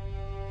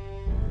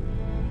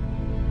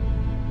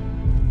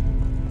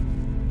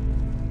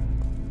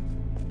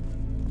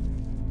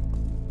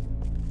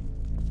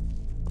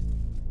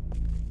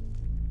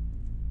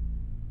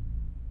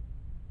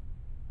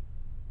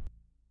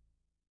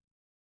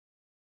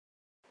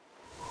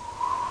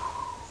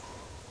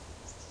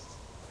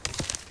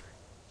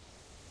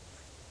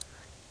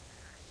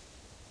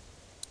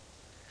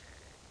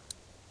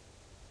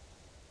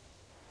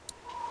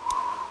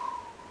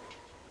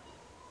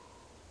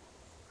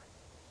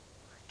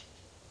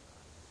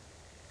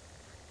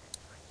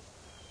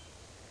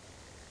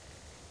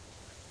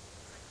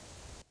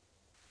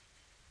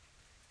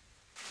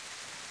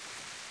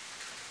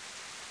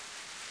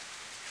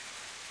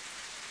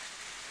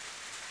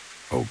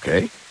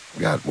 Okay,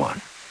 got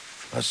one.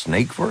 A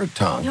snake for a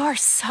tongue. You're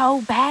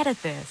so bad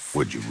at this.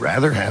 Would you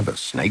rather have a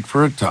snake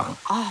for a tongue?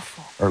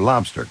 Awful. Or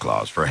lobster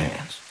claws for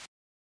hands?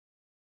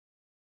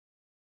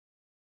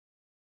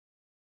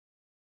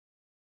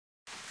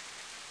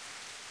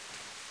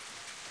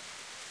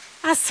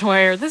 I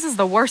swear, this is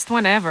the worst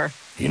one ever.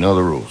 You know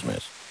the rules,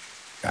 miss.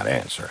 Gotta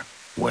answer.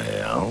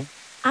 Well?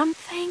 I'm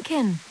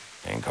thinking.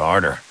 Think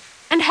harder.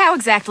 And how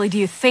exactly do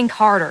you think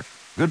harder?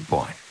 Good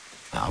point.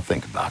 I'll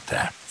think about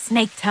that.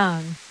 Snake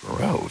tongue.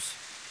 Gross.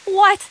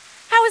 What?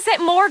 How is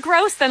that more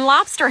gross than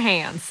lobster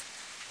hands?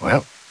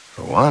 Well,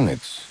 for one,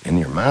 it's in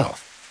your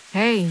mouth.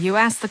 Hey, you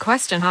asked the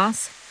question,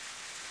 Haas.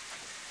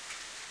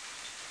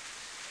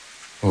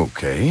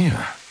 Okay,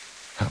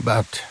 how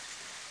about...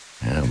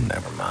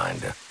 never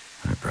mind.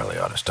 probably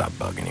ought to stop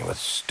bugging you with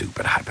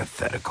stupid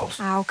hypotheticals.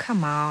 Oh,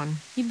 come on.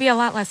 You'd be a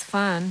lot less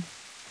fun.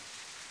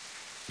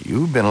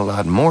 You've been a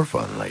lot more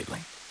fun lately.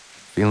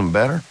 Feeling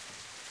better?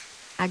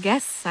 I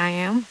guess I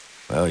am.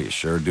 Well, you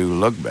sure do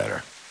look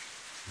better.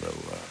 Though,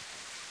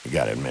 you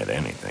gotta admit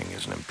anything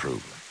is an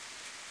improvement.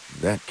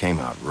 That came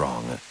out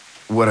wrong.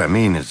 What I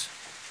mean is...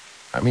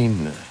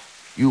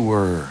 you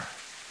were,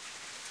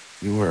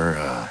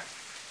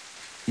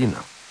 you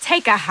know.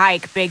 Take a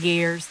hike, Big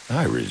Ears.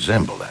 I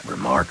resemble that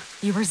remark.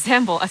 You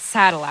resemble a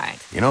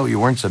satellite. You know, you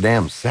weren't so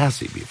damn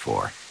sassy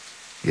before.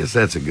 Guess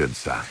that's a good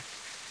sign.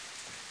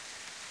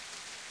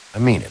 I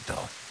mean it,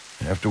 though.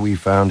 After we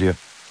found you,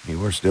 you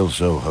were still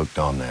so hooked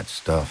on that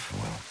stuff.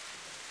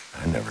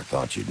 Well, I never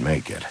thought you'd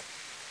make it.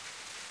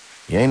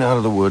 You ain't out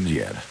of the woods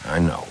yet, I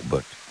know,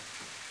 but...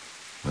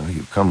 well,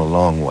 you've come a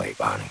long way,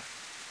 Bonnie.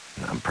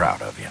 And I'm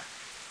proud of you.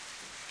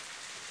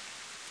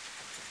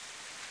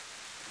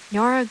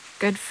 You're a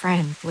good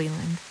friend,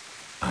 Leland.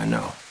 I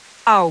know.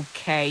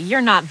 Okay, you're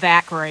not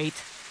that great.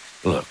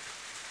 Look,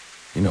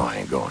 you know I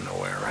ain't going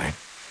nowhere, right?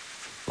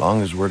 As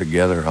long as we're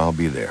together, I'll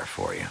be there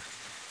for you.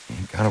 You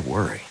ain't gotta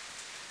worry.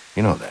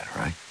 You know that,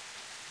 right?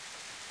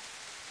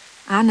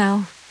 I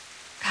know.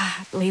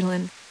 God,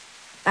 Leland,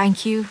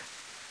 thank you.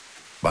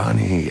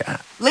 Bonnie,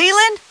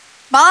 Leland?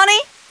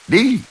 Bonnie?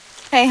 Dee.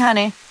 Hey,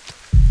 honey.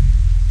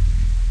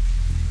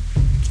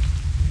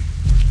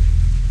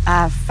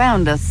 I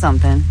found us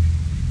something.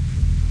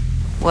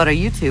 What are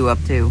you two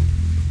up to?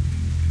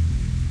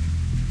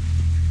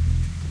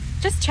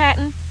 Just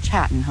chatting.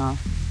 Chatting, huh?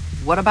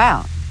 What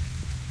about?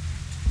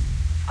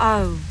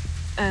 Oh,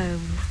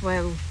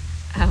 well,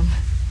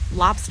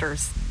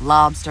 lobsters.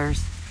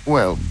 Lobsters?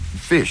 Well,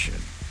 fishing.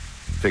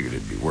 Figured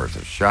it'd be worth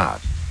a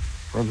shot.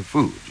 For the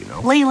food, you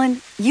know.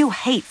 Leland, you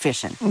hate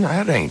fishing.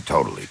 That ain't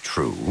totally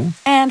true.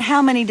 And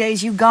how many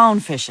days you gone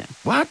fishing?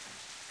 What?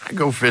 I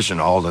go fishing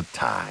all the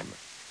time.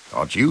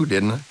 Taught you,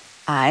 didn't I?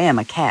 I am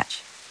a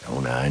catch.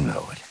 Don't I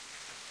know it?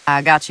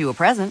 I got you a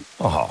present.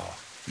 Oh,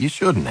 you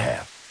shouldn't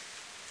have.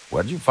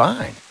 What'd you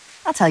find?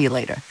 I'll tell you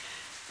later.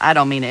 I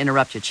don't mean to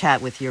interrupt your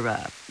chat with your,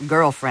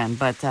 girlfriend,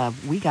 but,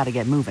 we gotta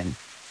get moving.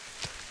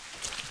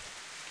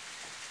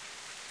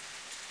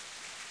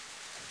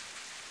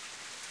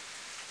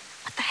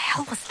 What the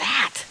hell was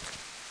that?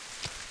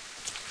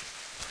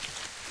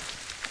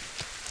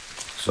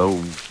 So,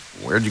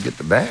 where'd you get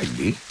the bag,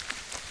 Dee?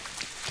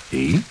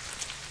 Dee?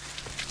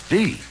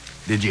 Dee,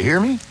 did you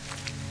hear me?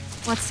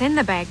 What's in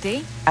the bag,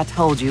 Dee? I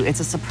told you, it's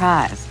a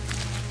surprise.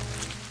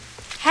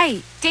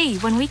 Hey, Dee,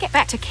 when we get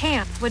back to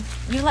camp, would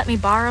you let me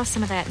borrow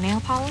some of that nail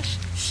polish?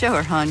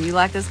 Sure, hon. You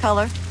like this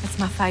color? It's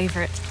my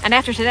favorite. And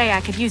after today,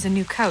 I could use a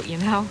new coat, you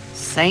know?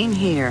 Same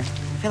here.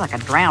 I feel like a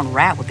drowned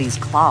rat with these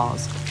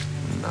claws.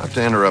 Not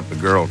to interrupt the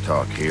girl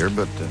talk here,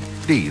 but,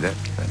 Dee, that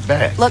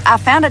bag. Look, I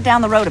found it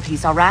down the road a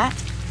piece, all right?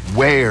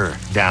 Where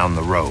down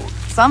the road?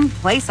 Some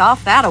place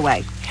off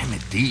that-a-way. Damn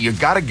it, Dee, you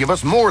gotta give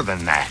us more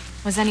than that.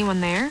 Was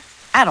anyone there?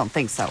 I don't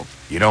think so.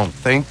 You don't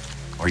think,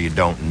 or you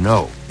don't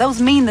know? Those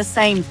mean the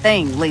same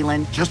thing,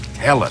 Leland. Just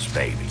tell us,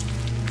 baby.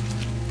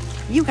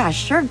 You guys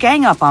sure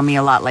gang up on me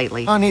a lot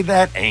lately. Honey,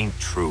 that ain't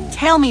true.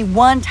 Tell me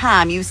one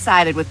time you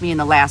sided with me in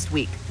the last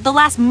week. The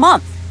last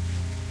month.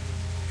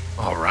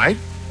 All right.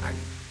 I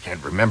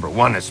can't remember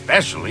one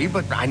especially,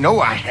 but I know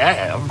I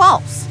have.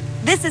 False.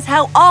 This is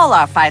how all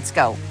our fights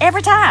go.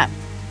 Every time.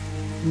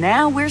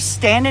 Now we're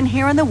standing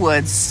here in the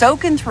woods,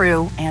 soaking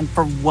through, and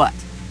for what?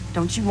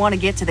 Don't you want to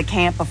get to the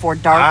camp before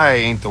dark? I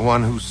ain't the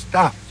one who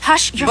stopped.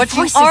 Hush, your But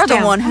voice you are is the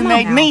down. one who Come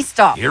made on me now.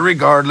 stop.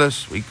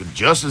 Irregardless, we could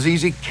just as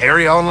easy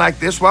carry on like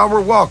this while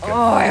we're walking.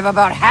 Oh, I've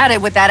about had it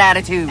with that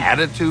attitude.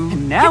 Attitude?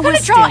 And now You're we're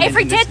gonna draw standing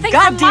every in dead this thing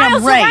from goddamn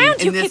miles rain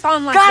around. You in this keep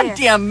on like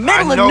goddamn this.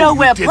 middle I of know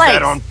nowhere you did place.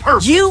 that on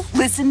purpose. You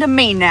listen to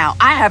me now.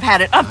 I have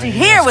had it up to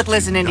here with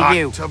listening to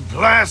you. Not to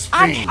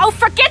blaspheme. Oh,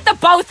 forget the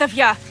both of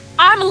you.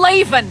 I'm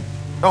leaving.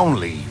 Don't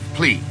leave,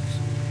 please.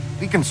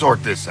 We can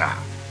sort this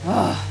out.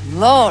 Oh,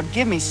 Lord,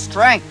 give me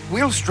strength.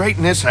 We'll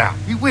straighten this out.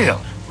 We will.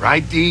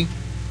 Right, Dee?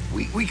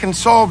 We can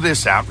solve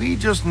this out. We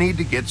just need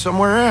to get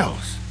somewhere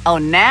else. Oh,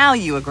 now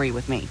you agree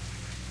with me.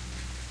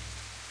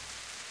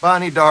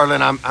 Bonnie,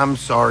 darling, I'm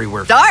sorry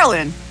we're...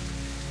 Darling!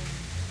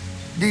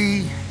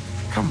 Dee,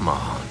 come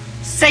on.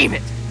 Save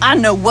it. I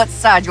know what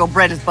side your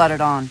bread is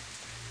buttered on.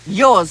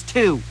 Yours,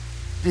 too.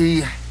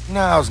 Dee,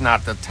 now's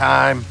not the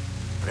time.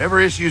 Whatever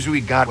issues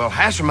we got, we'll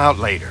hash them out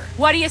later.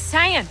 What are you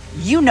saying?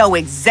 You know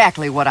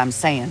exactly what I'm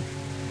saying.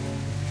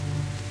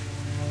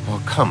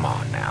 Well, come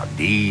on now,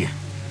 Dee.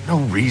 No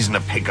reason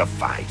to pick a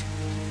fight.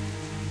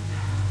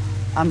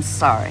 I'm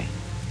sorry.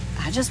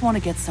 I just want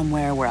to get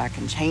somewhere where I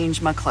can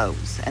change my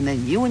clothes, and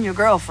then you and your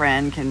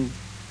girlfriend can...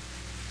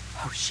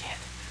 Oh, shit.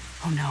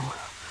 Oh, no.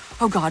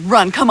 Oh, God,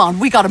 run. Come on.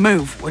 We gotta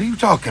move. What are you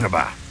talking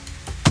about?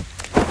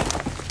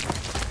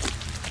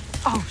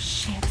 Oh,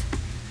 shit.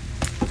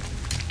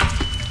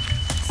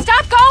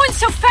 Stop going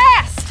so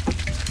fast!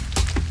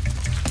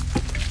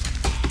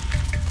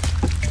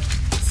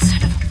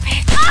 Son of a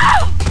bitch.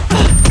 Oh!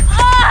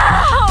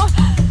 Oh!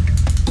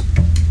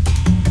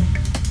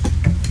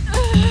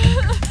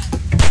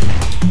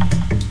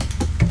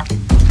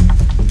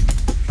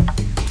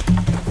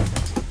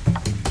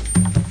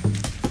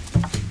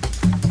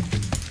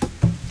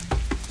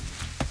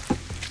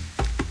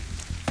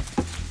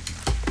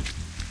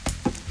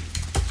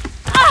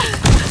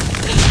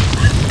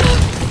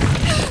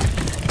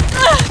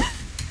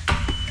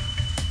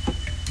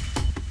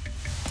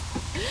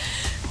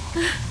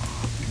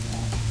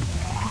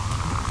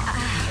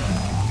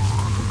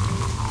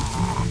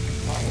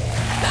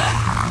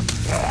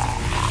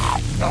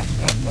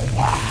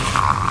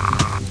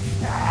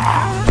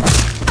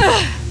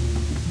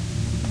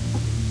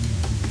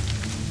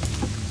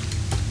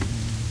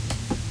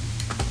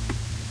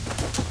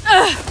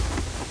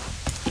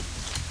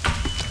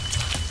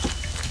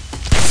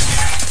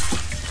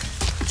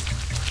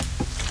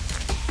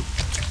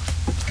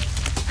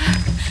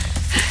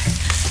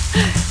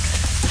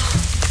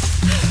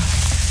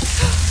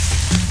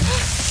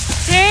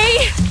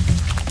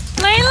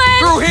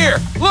 Through here!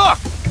 Look!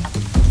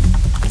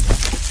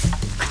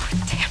 God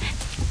damn it.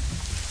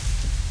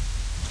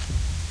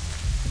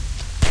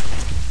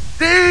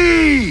 D!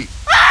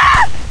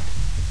 Ah!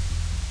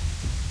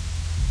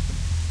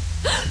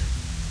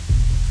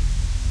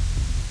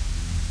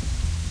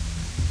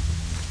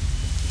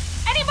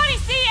 Anybody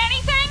see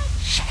anything?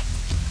 Shit.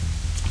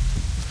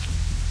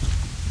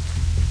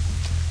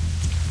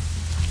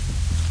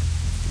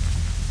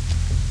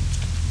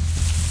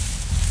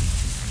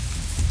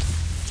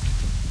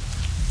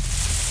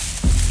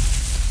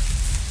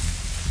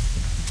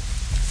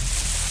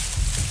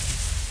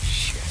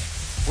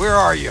 Where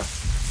are you?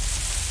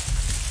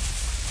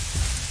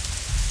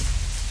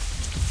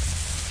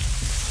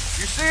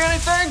 You see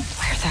anything?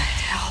 Where the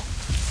hell?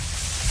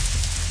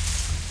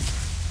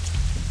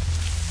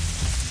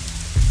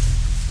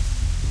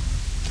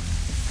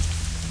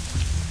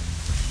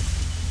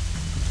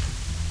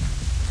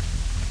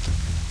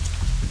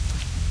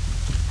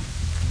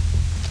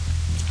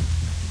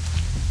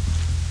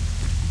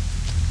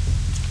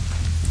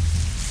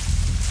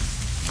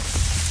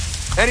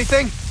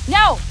 Anything?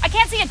 No, I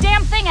can't see a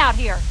damn thing out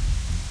here.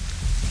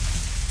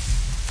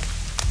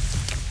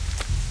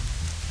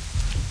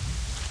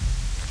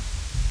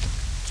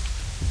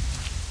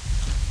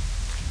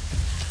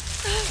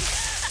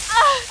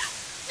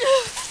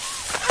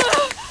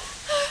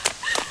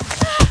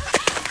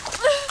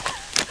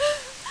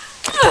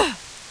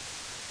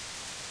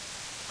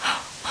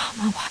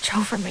 Mama, watch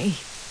over me.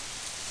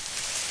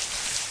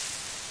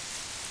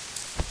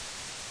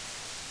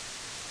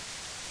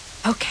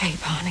 Okay,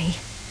 Bonnie.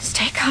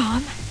 Stay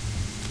calm.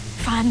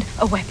 Find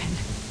a weapon.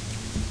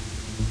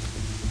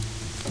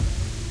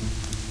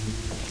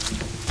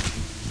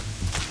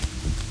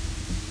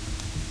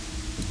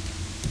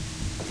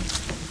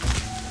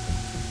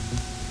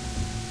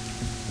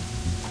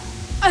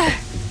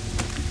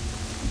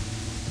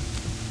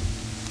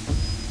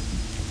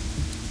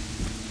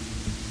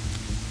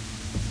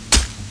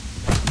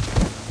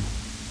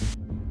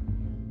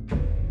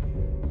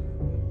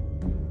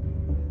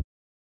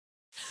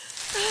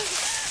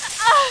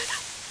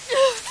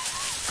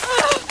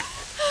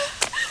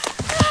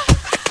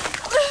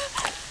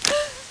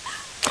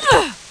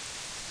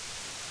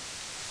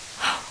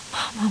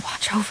 Mama,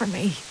 watch over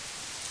me.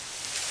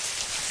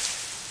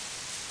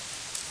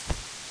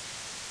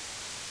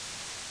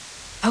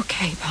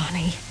 Okay,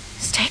 Bonnie.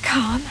 Stay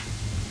calm.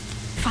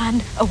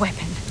 Find a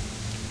weapon.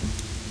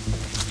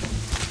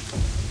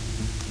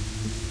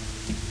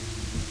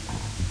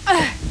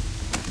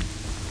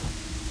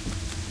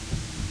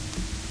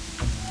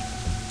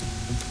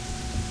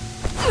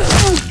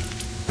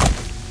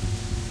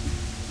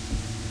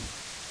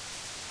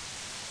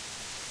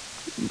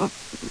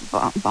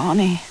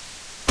 Bonnie.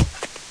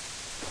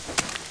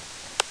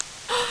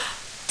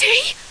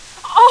 Dee?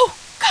 Oh,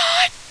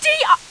 God!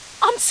 Dee!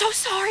 I'm so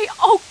sorry.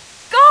 Oh,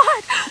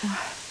 God!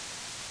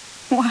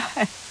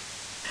 Why?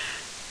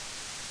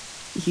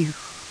 You.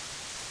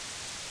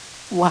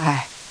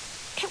 Why?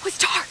 It was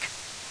dark.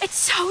 It's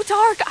so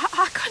dark.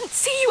 I couldn't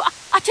see you.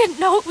 I didn't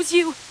know it was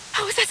you.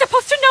 How was I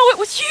supposed to know it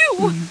was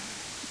you?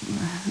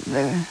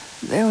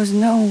 There was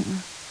no...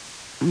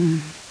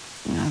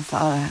 I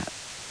thought I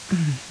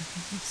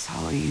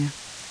saw you.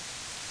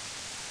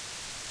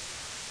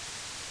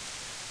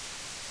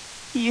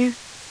 You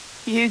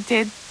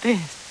did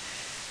this.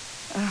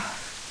 Oh,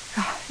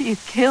 God, you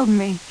killed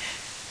me.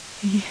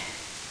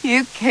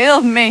 You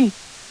killed me.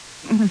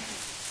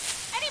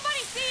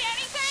 Anybody see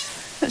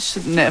anything? I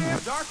should never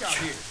Dark out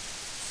here.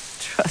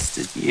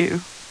 trusted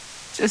you.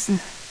 Just a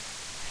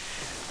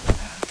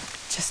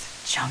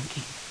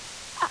junkie.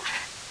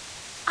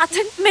 I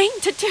didn't mean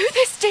to do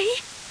this, Dee.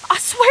 I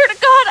swear to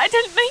God, I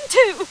didn't mean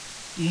to.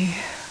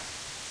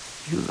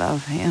 You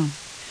love him.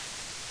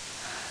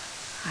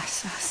 I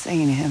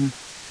seen him.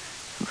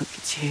 Look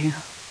at you.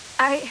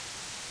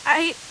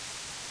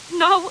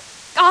 No,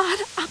 God,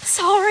 I'm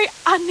sorry.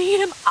 I need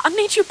him. I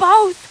need you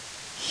both.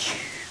 You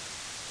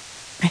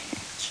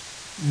bitch.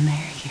 And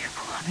there you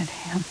wanted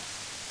him.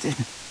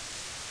 Didn't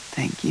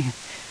think you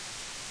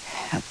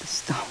had the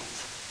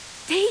stones.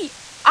 Dee,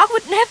 I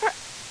would never...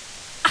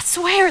 I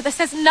swear this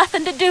has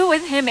nothing to do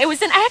with him. It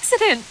was an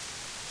accident.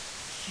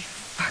 You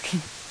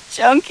fucking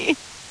junkie.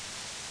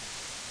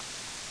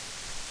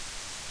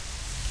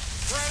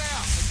 Spread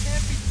out. It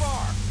can't be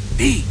far.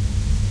 Dee,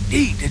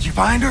 did you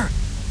find her?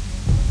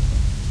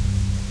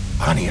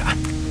 Bonnie, I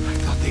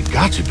thought they'd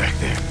got you back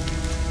there.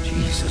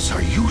 Jesus,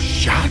 are you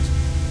shot?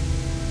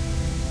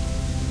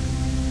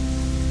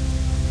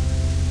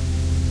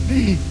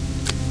 Dee.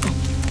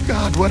 Oh,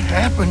 God, what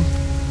happened?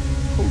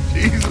 Oh,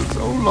 Jesus.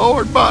 Oh,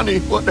 Lord, Bonnie,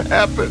 what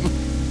happened?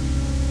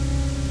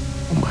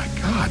 Oh, my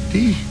God,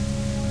 Dee.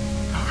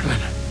 Darling,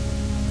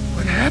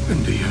 what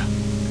happened to you?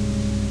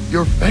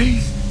 Your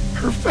face.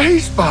 Her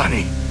face,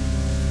 Bonnie.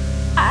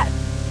 I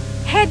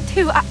had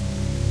to. I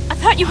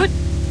thought you would...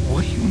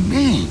 What do you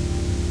mean?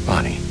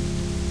 Bonnie,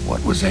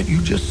 what was that you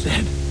just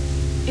said?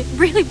 It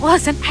really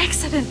was an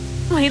accident,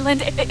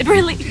 Leland. It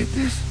really... You did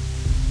this?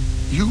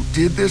 You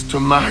did this to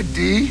my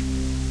Dee?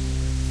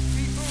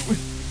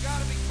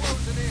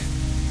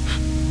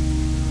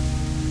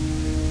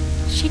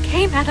 She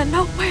came out of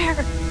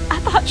nowhere. I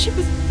thought she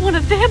was one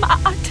of them.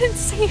 I didn't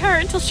see her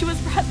until she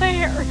was right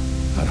there.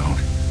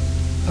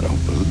 I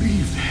don't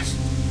believe this.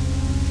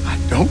 I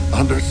don't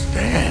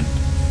understand.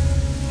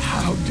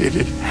 How did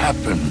it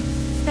happen?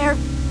 There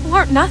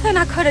weren't nothing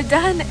I could have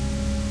done.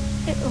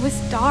 It was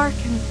dark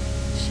and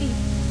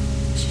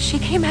she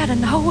came out of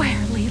nowhere,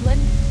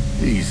 Leland.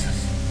 Jesus.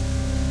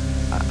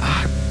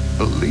 I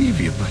believe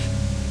you, but...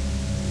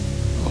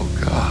 Oh,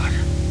 God.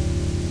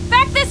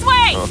 Back this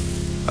way! Oh,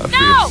 I no!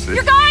 feel sick.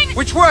 You're going...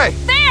 Which way?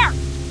 There!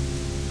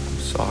 I'm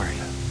sorry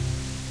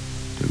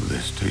to do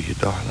this to you,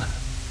 darling.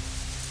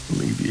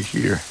 Leave you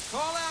here.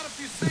 Call out if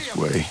you see This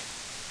him. way.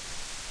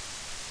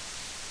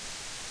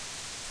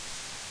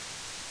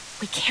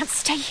 We can't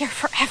stay here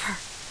forever.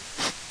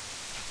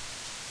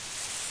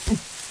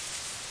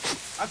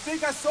 I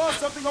think I saw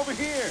something over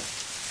here.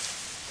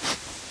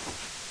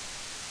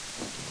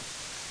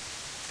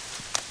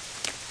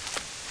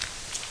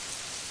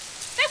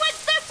 They went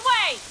this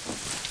way!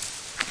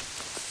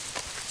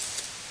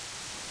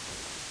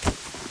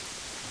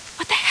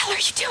 What the hell are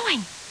you doing?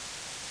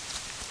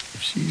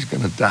 If she's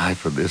gonna die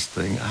for this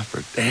thing, I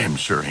for damn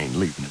sure ain't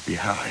leaving it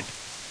behind.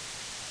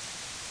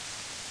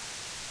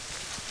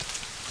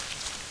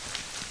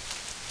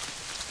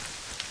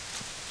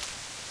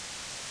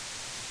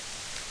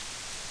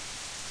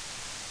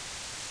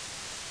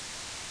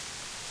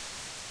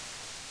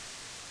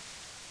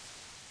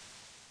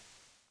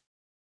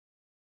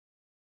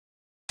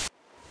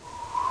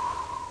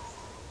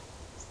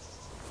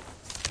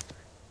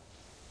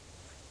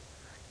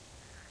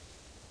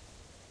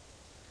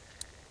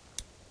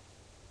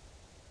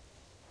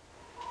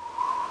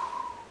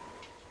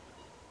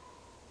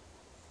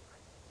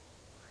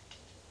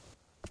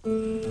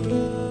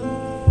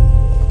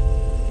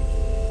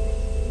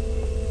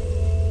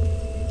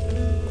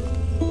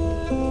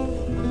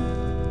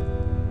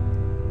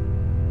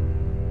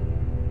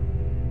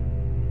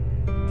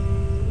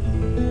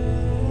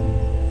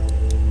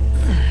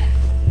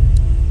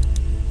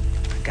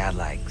 Got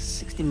like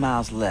 60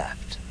 miles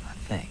left, I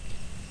think.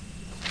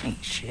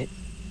 Ain't shit.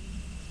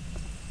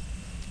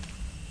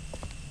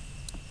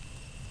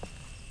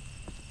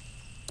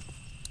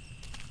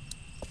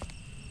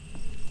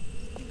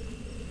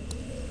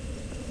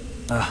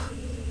 Ugh,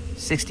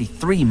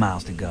 63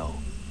 miles to go.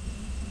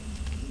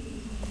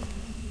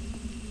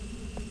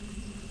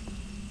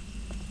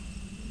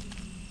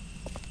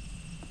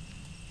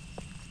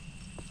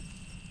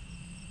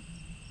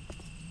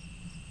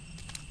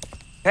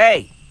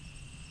 Hey!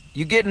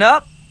 You getting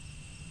up?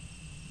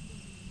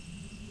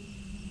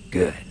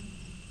 Good.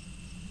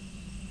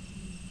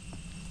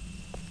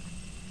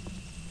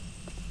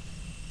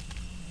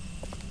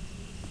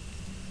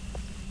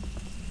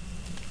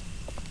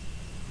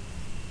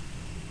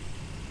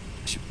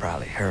 I should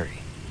probably hurry.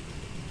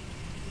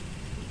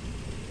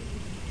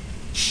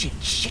 Shit.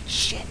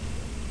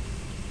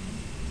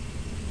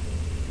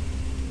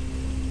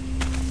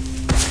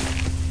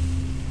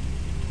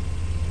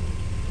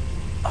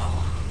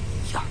 Oh,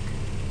 yuck.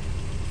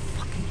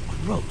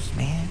 Gross,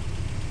 man.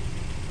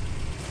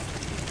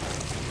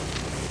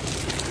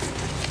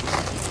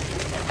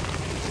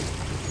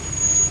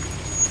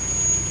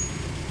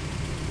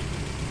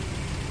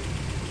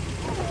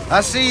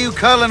 I see you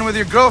cuddling with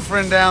your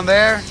girlfriend down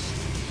there.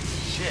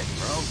 Shit,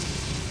 bro.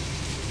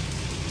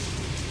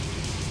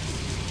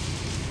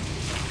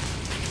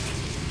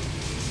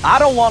 I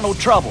don't want no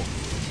trouble.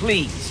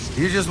 Please.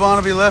 You just want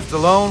to be left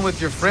alone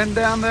with your friend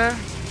down there?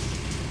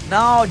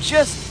 No,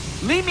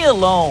 just leave me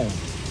alone.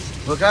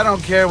 Look, I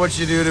don't care what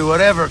you do to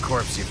whatever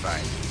corpse you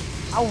find.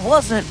 I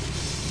wasn't...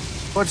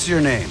 What's your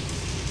name?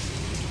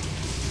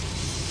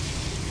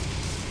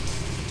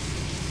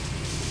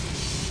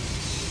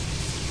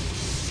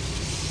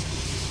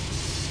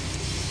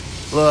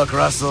 Look,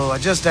 Russell, I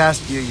just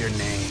asked you your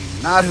name,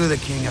 not who the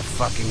king of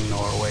fucking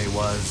Norway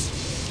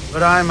was.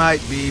 But I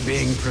might be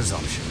being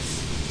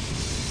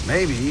presumptuous.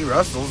 Maybe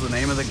Russell's the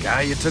name of the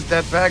guy you took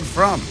that bag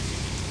from.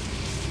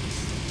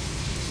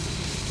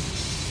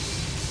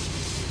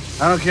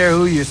 I don't care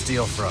who you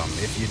steal from,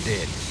 if you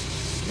did.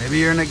 Maybe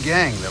you're in a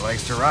gang that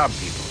likes to rob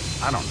people.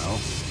 I don't know.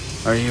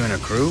 Are you in a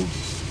crew?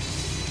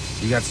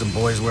 You got some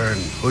boys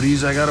wearing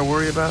hoodies I gotta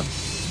worry about?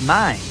 It's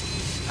mine.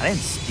 I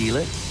didn't steal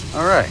it.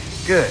 All right,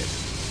 good.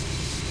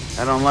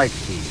 I don't like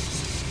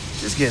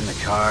thieves. Just get in the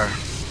car.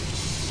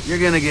 You're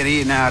gonna get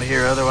eaten out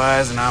here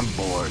otherwise, and I'm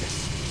bored.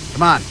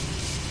 Come on,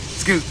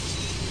 scoot.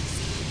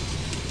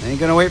 I ain't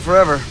gonna wait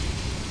forever.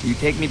 You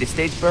take me to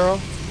Statesboro?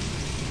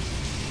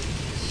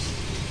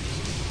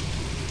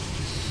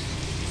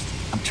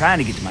 trying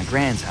to get to my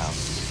grand's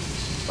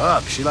house.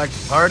 Fuck, she like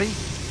to party?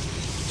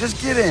 Just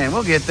get in,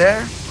 we'll get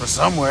there. Or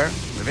somewhere,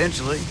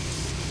 eventually.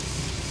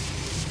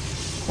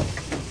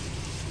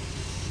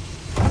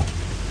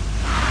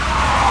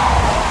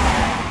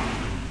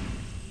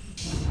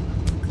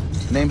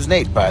 Name's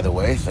Nate, by the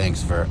way.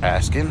 Thanks for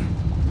asking.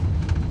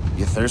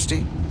 You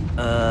thirsty?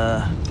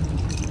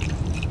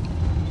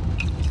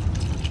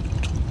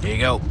 Here you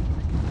go.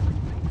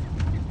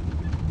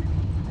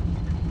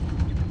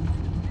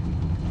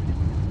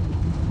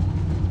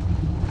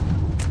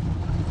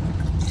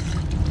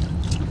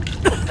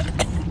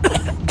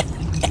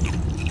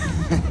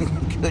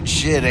 Good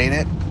shit, ain't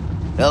it?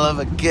 Hell of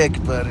a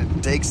kick, but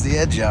it takes the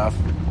edge off.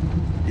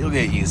 You'll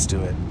get used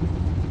to it.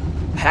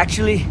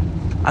 Actually,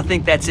 I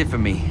think that's it for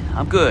me.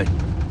 I'm good.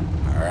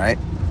 All right,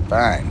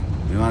 fine.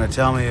 You want to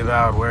tell me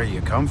about where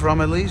you come from,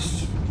 at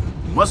least?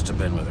 You must have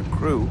been with a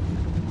crew.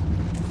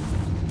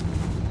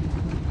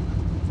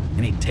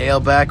 Any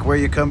tailback where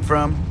you come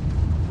from?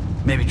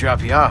 Maybe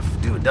drop you off,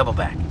 do a double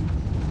back.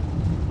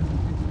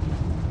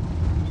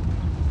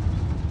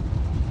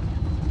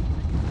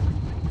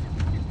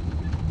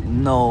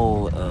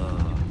 No,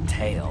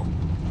 tail.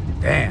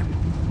 Damn.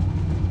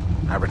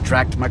 I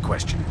retract my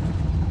question.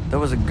 There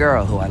was a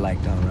girl who I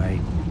liked, all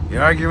right.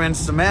 You're arguing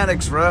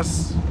semantics,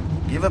 Russ.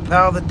 Give a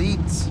pal the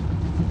deets.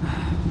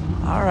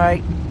 All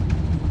right.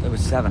 There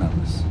was 7 of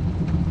us.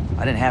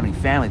 I didn't have any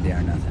family there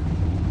or nothing.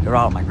 They were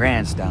all at my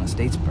grand's down in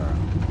Statesboro.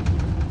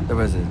 There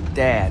was a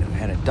dad who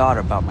had a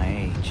daughter about my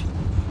age.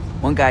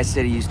 One guy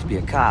said he used to be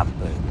a cop,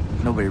 but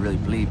nobody really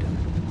believed him.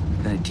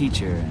 Then a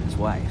teacher and his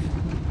wife.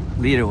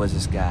 Leader was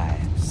this guy,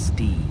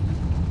 Steve.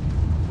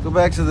 Go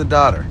back to the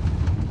daughter.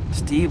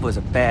 Steve was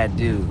a bad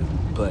dude,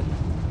 but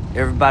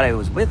everybody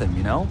was with him,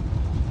 you know?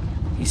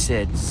 He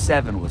said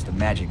 7 was the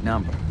magic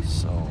number,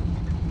 so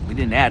we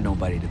didn't add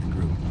nobody to the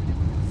group.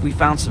 If we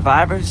found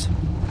survivors,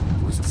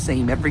 it was the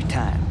same every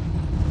time.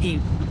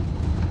 He...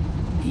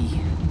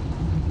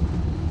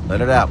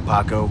 Let it out,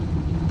 Paco.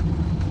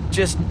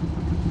 Just,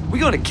 we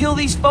gonna kill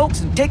these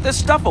folks and take their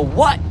stuff or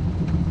what?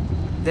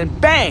 Then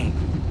bang,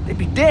 they'd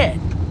be dead.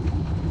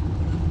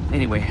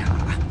 Anyway,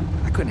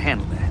 I couldn't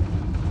handle that.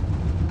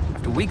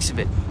 After weeks of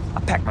it, I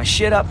packed my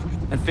shit up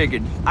and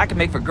figured I could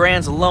make for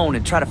grands alone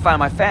and try to find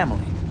my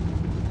family.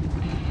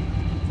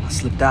 I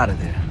slipped out of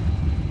there.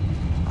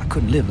 I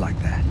couldn't live like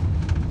that.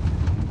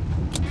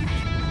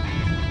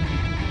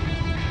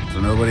 So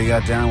nobody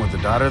got down with the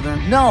daughter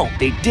then? No,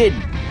 they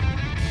didn't.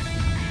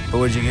 What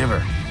would you give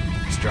her?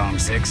 Strong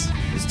 6?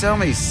 Just tell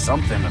me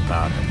something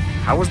about her.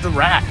 How was the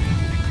rat?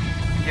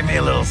 Give me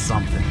a little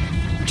something.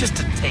 Just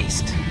a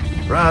taste.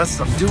 Russ,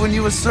 I'm doing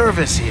you a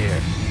service here.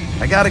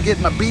 I gotta get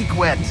my beak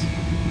wet.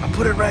 I'll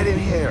put it right in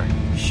here.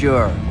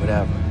 Sure,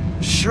 whatever.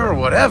 Sure,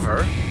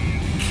 whatever?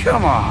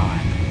 Come on.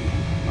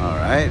 All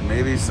right,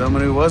 maybe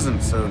someone who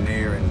wasn't so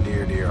near and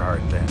dear to your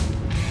heart then.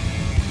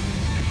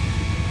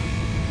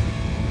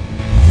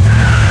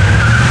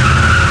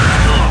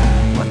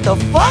 What the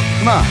fuck?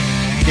 Come on,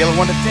 scale of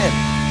 1 to 10.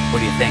 What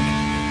do you think?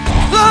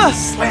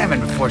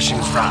 Slamming before she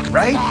was rocked,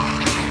 right?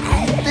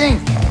 What do you think?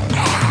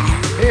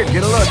 Here,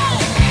 get a look.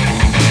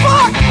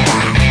 Fuck!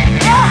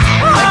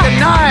 Like a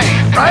 9,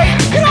 right?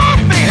 Get off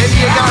me! Maybe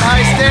you got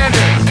high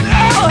standards.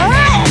 Oh,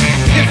 hell!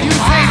 If you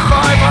say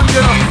 5, I'm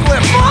gonna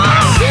flip.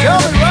 Tell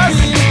me, Russ.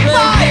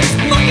 5!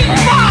 Fucking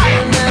 5!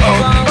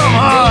 Oh, come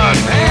on,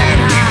 man.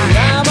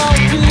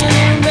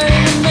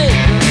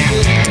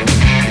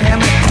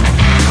 Damn it.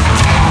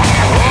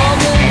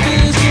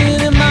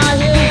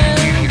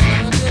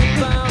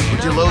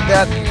 Would you load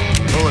that?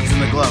 Bullets in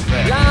the glove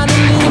bag.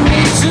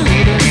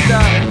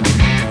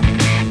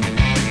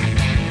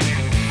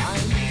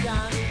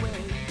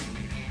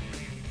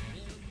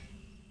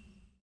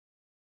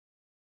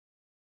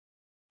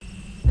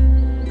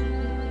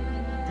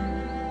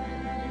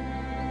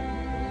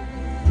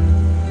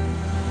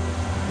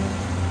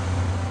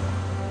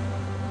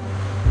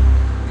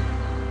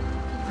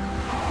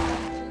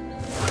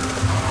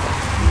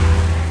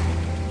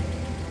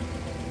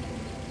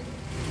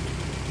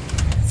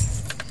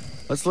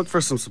 Let's look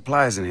for some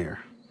supplies in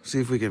here.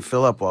 See if we can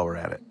fill up while we're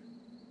at it.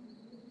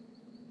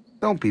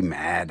 Don't be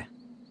mad.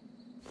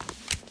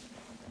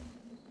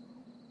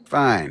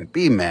 Fine,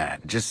 be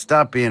mad. Just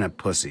stop being a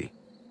pussy.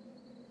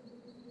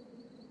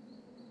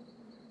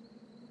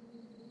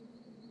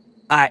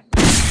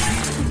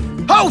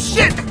 Oh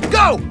shit!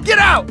 Go! Get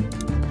out!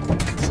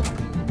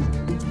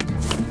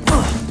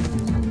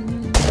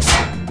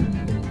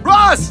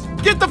 Ross!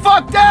 Get the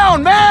fuck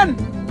down, man!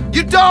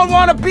 You don't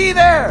want to be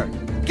there!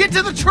 Get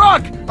to the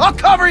truck! I'll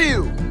cover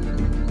you!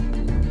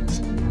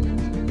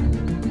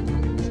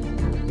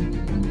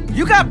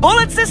 You got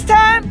bullets this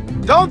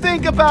time? Don't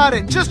think about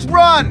it, just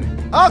run!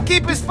 I'll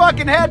keep his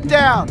fucking head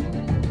down!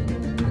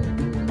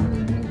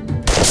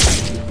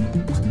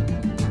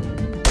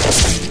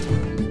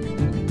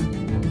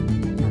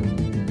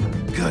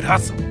 Good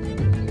hustle.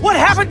 What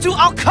happened to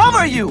I'll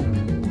cover you?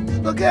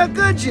 Look how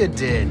good you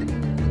did.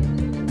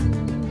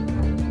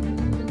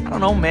 I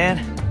don't know, man.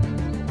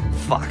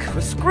 Fuck,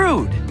 we're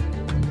screwed.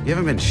 You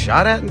haven't been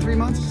shot at in 3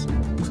 months?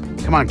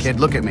 Come on, kid,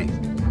 look at me.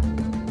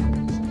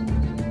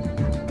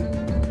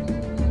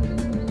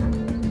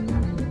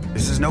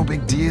 This is no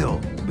big deal.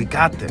 We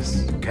got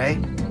this, okay?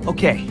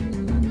 Okay.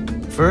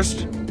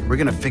 First, we're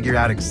gonna figure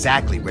out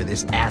exactly where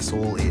this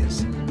asshole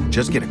is.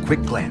 Just get a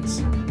quick glance.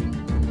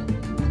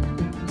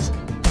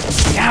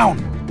 Down!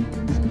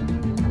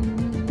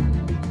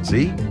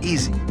 See?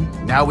 Easy.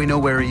 Now we know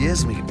where he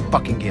is, and we can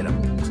fucking get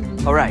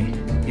him. All right,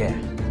 yeah.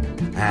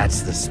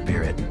 That's the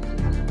spirit.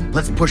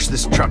 Let's push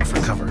this truck for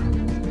cover.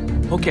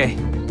 Okay.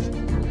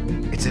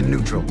 It's in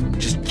neutral.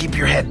 Just keep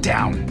your head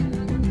down.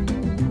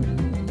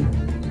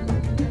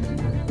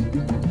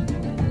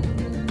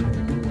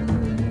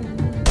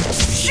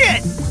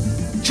 Shit!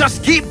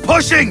 Just keep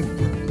pushing!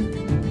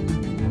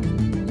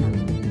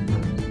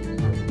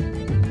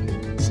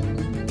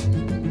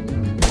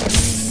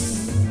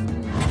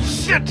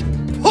 Shit!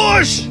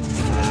 Push!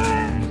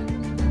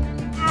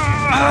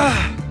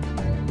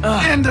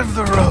 End of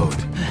the road.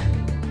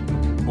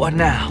 What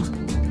now?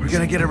 We're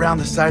gonna get around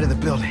the side of the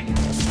building.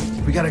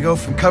 We gotta go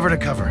from cover to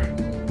cover.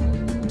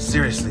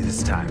 Seriously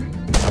this time.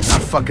 I'm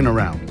not fucking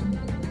around.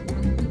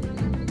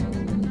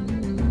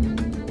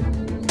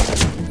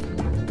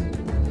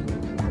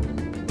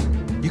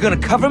 You gonna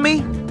cover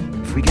me?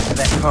 If we get to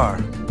that car,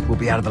 we'll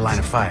be out of the line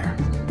of fire.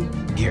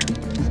 Here.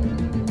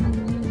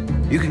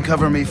 You can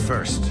cover me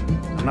first.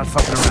 I'm not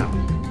fucking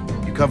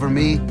around. You cover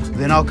me,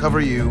 then I'll cover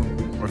you.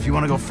 Or if you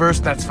want to go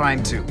first, that's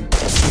fine too.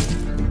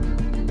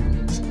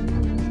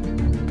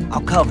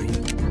 I'll cover you.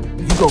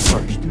 You go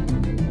first.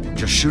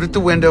 Just shoot at the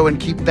window and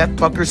keep that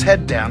fucker's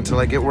head down till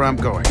I get where I'm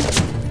going.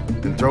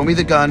 Then throw me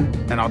the gun,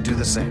 and I'll do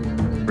the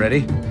same.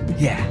 Ready?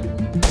 Yeah.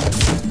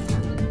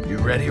 You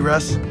ready,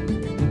 Russ?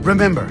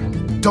 Remember,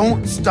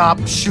 don't stop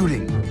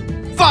shooting.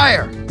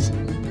 Fire!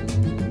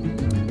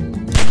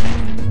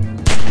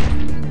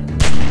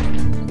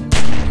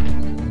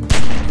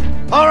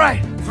 All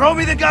right, throw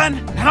me the gun,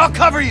 and I'll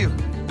cover you.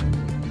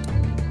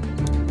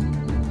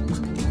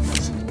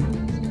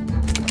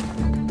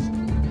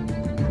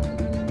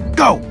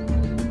 Go!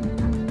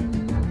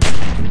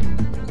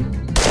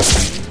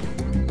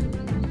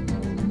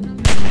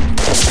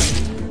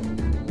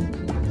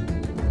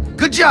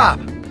 Good job!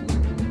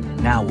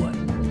 Now what?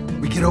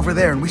 We get over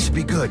there and we should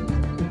be good.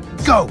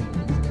 Go!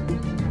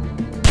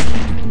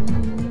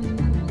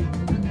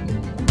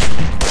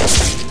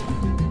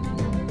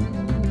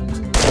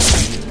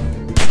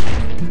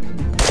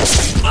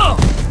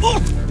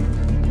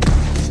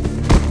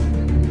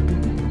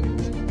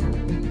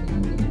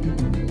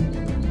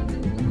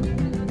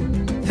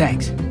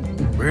 Thanks.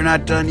 We're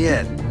not done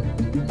yet.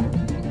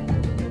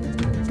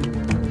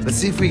 Let's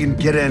see if we can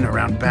get in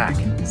around back.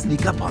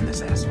 Sneak up on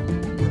this asshole.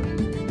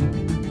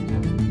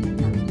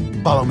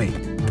 Follow me.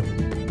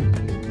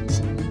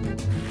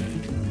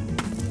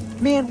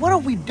 Man, what are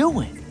we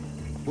doing?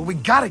 Well, we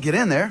gotta get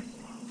in there.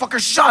 Fucker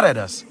shot at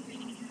us.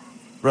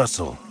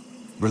 Russell,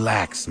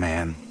 relax,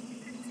 man.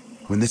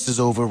 When this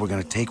is over, we're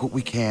gonna take what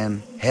we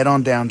can, head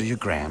on down to your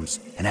Grams,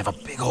 and have a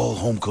big ol'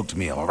 home-cooked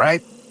meal, all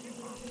right?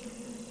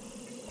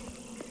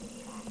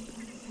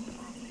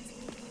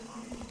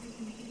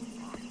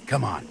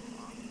 Come on.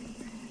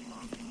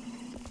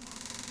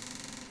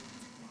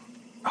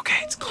 Okay,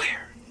 it's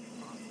clear.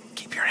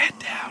 Keep your head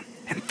down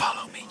and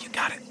follow me. You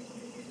got it.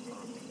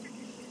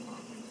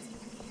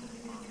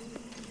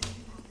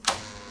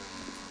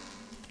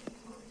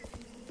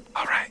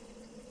 All right.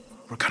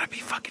 We're gonna be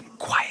fucking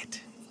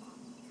quiet.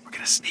 We're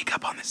gonna sneak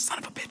up on this son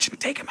of a bitch and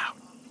take him out.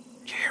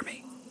 You hear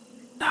me?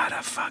 Not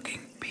a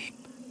fucking peep.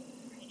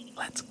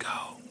 Let's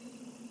go.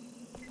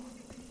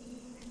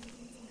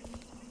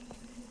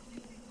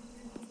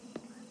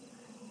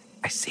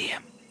 I see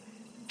him.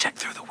 Check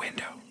through the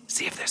window.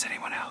 See if there's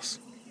anyone else.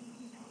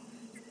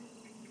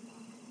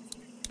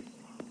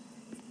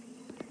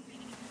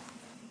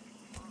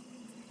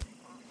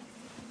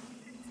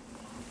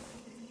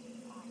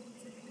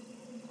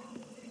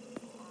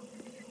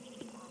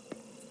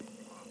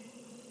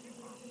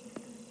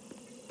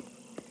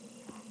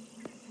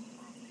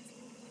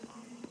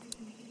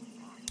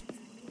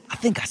 I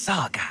think I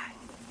saw a guy.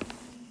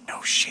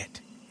 No shit.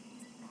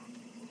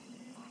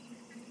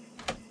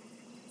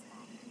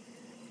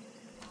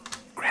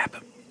 Grab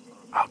him.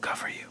 I'll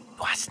cover you.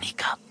 Do I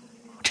sneak up?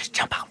 Or just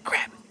jump out and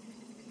grab him?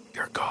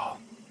 Your call.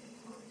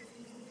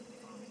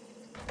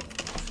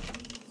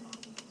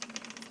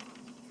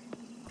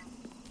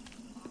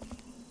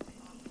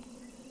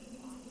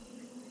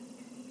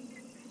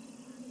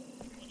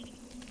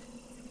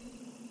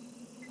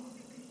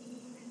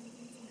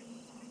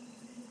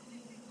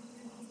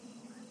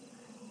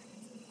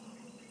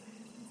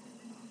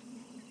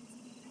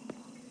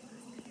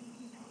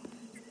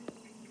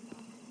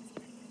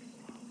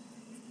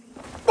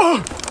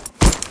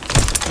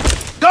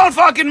 Don't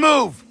fucking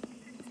move!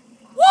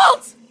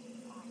 Walt!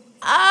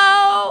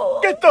 Oh!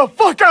 Get the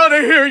fuck out of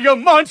here, you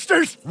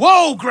monsters!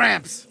 Whoa,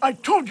 Gramps! I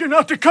told you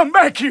not to come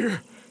back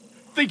here.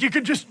 Think you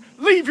could just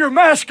leave your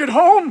mask at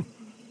home?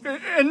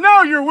 And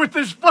now you're with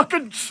this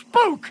fucking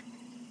spook.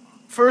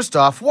 First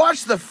off,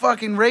 watch the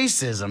fucking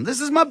racism.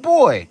 This is my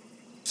boy.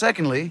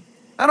 Secondly,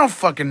 I don't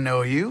fucking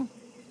know you.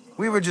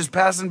 We were just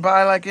passing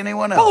by like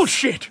anyone else.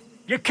 Bullshit!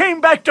 You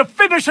came back to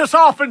finish us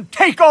off and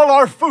take all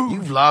our food!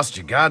 You've lost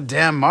your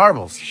goddamn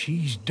marbles.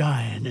 She's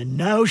dying, and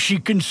now she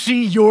can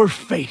see your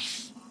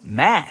face.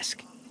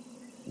 Mask?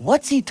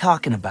 What's he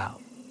talking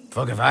about?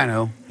 Fuck if I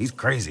know. He's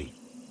crazy.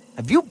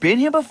 Have you been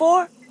here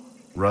before?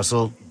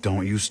 Russell,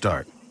 don't you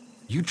start.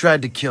 You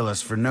tried to kill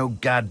us for no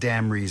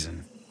goddamn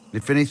reason.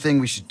 If anything,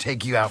 we should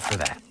take you out for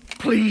that.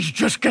 Please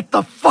just get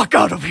the fuck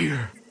out of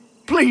here.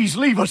 Please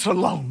leave us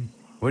alone.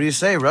 What do you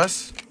say,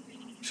 Russ?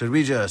 Should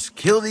we just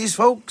kill these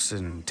folks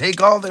and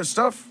take all their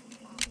stuff?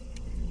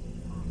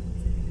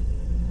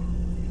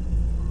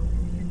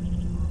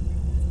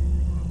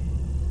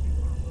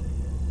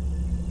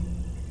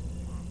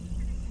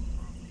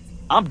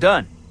 I'm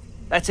done.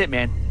 That's it,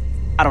 man.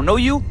 I don't know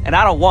you, and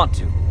I don't want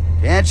to.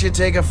 Can't you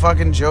take a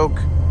fucking joke?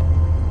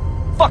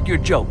 Fuck your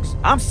jokes.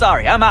 I'm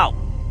sorry, I'm out.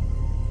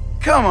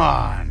 Come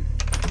on.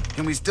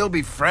 Can we still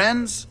be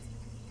friends?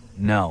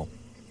 No.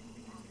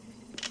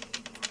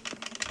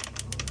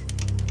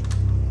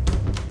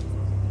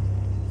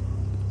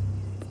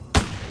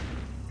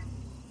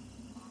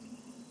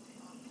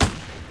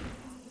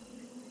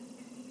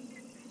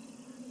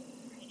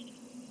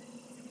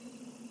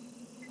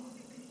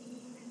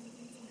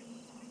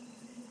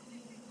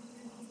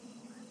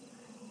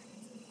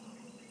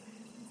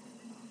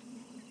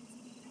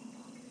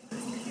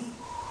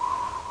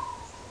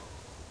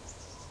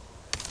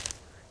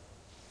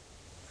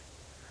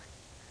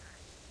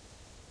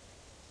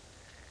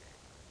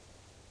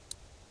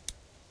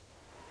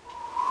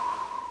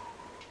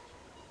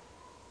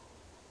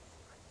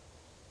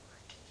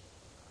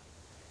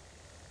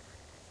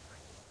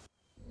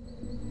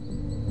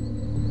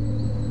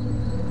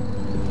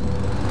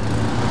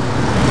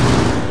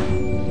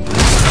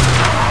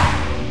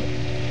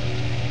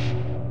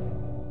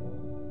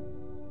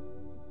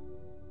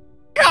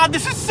 God,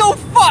 this is so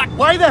fucked!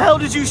 Why the hell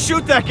did you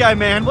shoot that guy,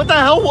 man? What the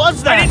hell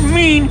was that? I didn't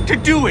mean to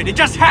do it. It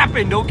just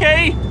happened,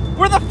 okay?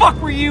 Where the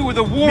fuck were you with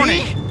a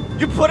warning? Me?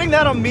 You're putting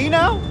that on me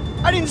now?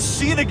 I didn't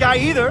see the guy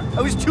either.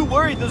 I was too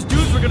worried those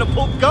dudes were gonna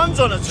pull guns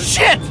on us.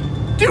 Shit!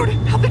 Dude,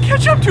 how'd they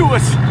catch up to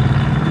us?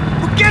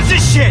 Who gives a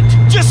shit?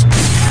 Just...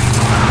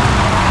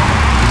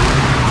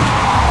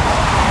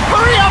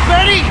 Hurry up,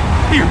 Eddie!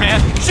 Here, man.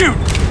 Shoot!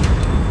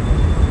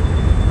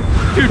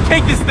 Dude,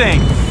 take this thing.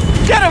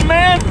 Get him,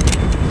 man!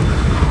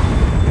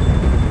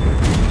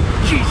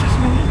 Jesus,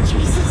 man.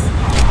 Jesus.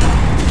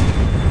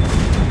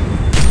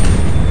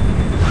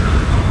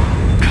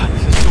 God,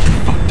 this is so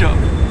fucked up.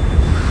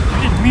 I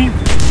didn't mean...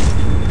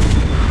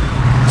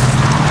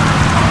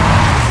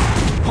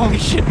 Holy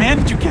shit, man.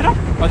 Did you get them?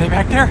 Are they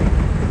back there?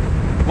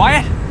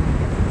 Wyatt?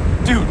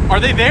 Dude, are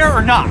they there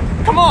or not?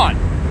 Come on.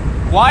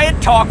 Wyatt,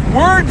 talk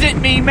words at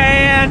me,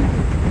 man.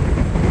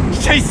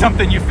 Say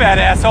something, you fat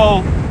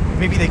asshole.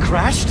 Maybe they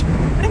crashed?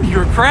 I didn't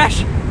hear a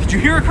crash. Did you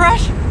hear a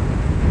crash?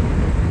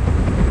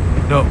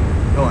 No,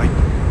 I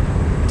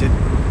didn't.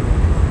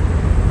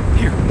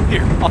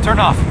 Here, I'll turn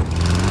off.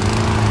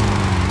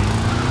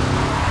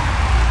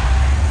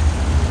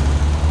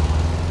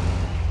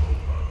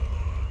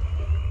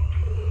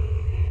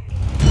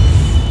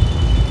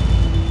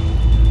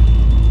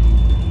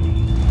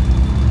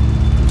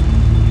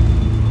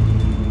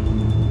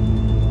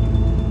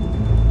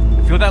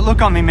 Feel that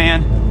look on me,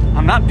 man.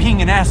 I'm not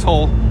being an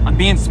asshole. I'm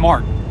being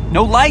smart.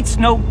 No lights,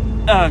 no,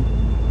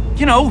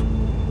 you know,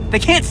 they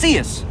can't see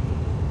us.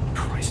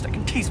 Christ, I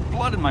can taste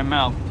blood in my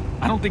mouth.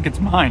 I don't think it's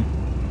mine.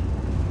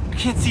 I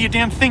can't see a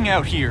damn thing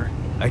out here.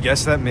 I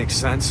guess that makes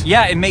sense.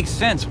 Yeah, it makes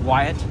sense,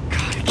 Wyatt.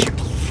 God, I can't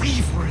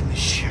believe we're in this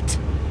shit.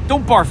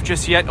 Don't barf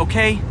just yet,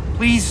 okay?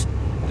 Please?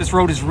 This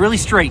road is really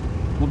straight.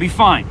 We'll be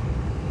fine.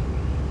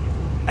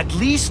 At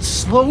least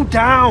slow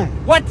down.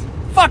 What?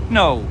 Fuck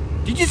no.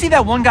 Did you see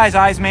that one guy's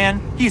eyes,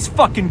 man? He's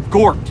fucking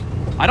gorked.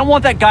 I don't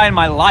want that guy in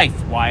my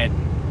life, Wyatt.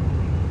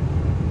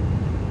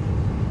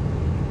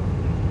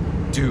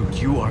 Dude,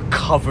 you are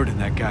covered in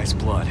that guy's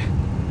blood.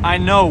 I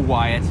know,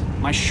 Wyatt.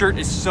 My shirt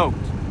is soaked.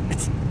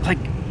 It's like,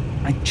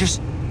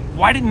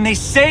 why didn't they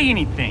say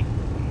anything?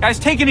 Guy's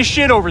taking his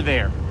shit over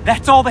there.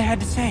 That's all they had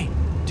to say.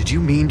 Did you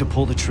mean to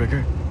pull the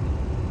trigger?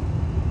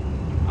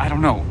 I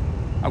don't know.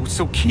 I was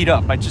so keyed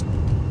up,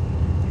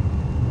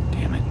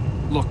 Damn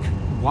it. Look,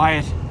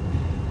 Wyatt,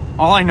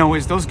 all I know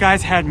is those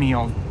guys had me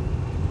all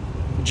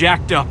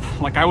jacked up,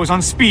 like I was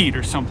on speed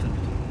or something.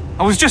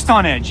 I was just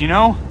on edge, you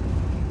know?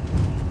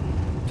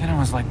 Then I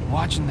was like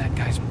watching that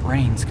guy's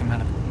brains come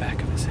out of the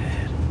back of his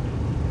head.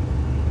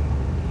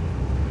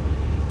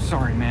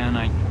 Sorry,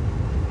 man,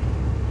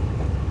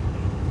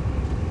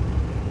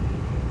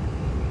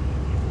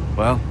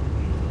 Well,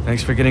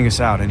 thanks for getting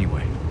us out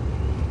anyway.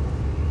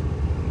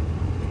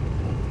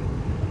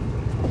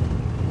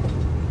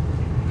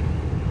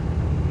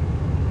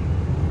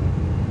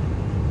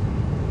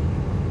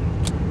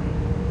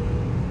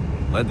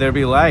 Let there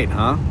be light,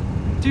 huh?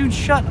 Dude,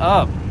 shut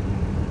up.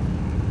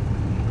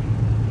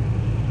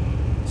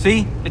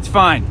 See? It's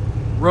fine.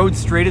 Road's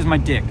straight as my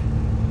dick.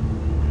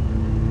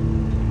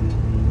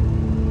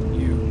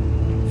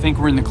 You think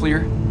we're in the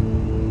clear?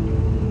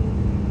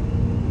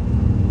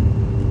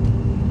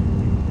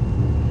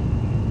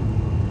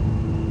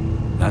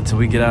 Not till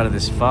we get out of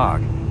this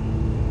fog.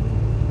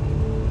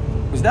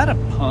 Was that a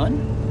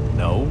pun?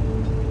 No.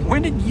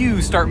 When did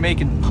you start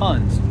making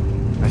puns?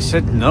 I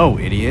said no,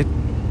 idiot.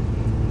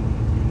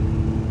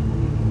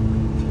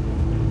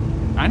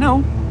 I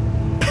know.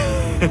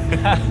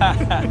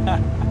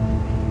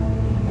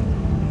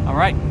 All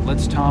right,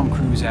 let's Tom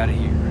Cruise out of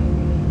here.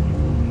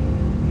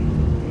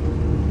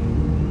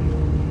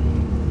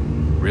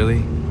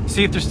 Really?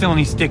 See if there's still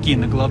any sticky in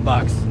the glove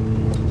box.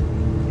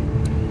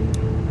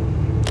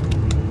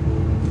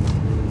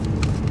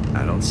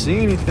 I don't see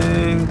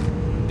anything.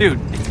 Dude,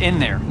 it's in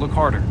there. Look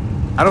harder.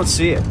 I don't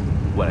see it.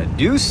 What I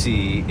do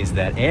see is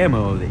that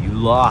ammo that you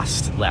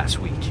lost last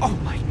week. Oh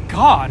my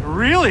God,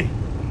 really?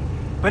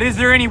 But is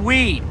there any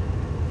weed?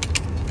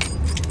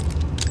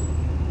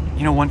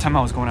 You know, one time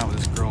I was going out with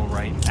this girl,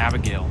 right?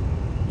 Abigail.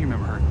 You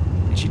remember her.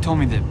 And she told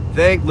me that...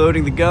 Think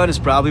loading the gun is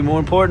probably more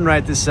important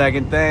right this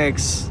second,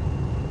 thanks.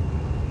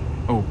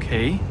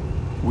 Okay.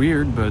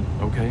 Weird, but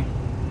okay.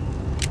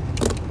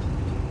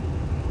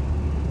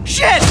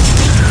 Shit!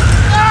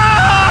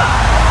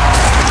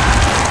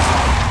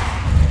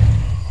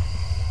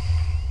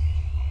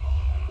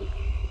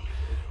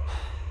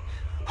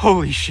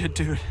 Holy shit,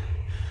 dude.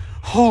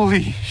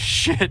 Holy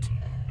shit.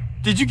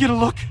 Did you get a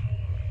look?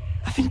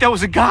 I think that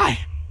was a guy.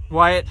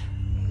 Wyatt,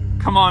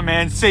 come on,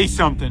 man, say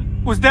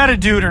something. Was that a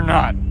dude or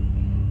not?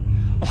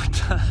 What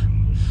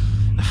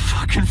the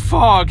fucking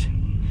fog.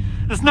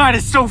 This night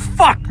is so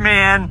fucked,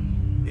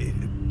 man.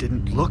 It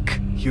didn't look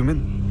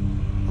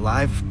human,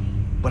 alive,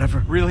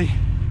 whatever. Really?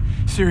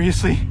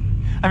 Seriously?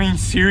 I mean,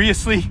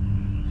 seriously?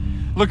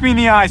 Look me in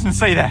the eyes and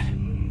say that.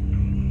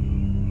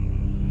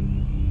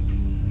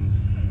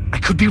 I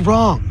could be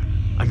wrong.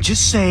 I'm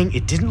just saying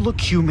it didn't look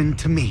human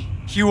to me.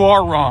 You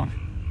are wrong.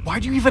 Why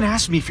do you even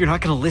ask me if you're not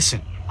gonna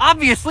listen?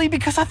 Obviously,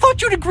 because I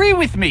thought you'd agree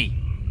with me.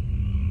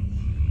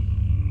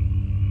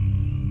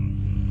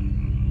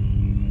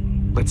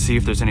 Let's see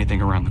if there's anything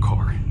around the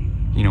car.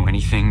 You know,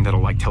 anything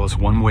that'll like tell us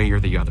one way or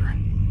the other.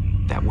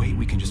 That way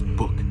we can just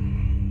book.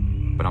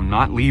 But I'm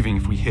not leaving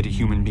if we hit a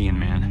human being,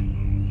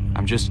 man.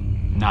 I'm just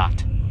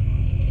not.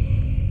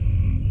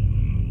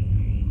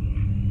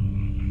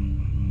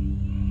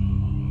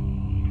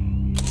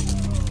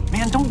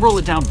 Man, don't roll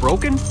it down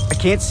broken. I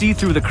can't see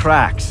through the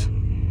cracks.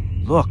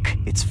 Look,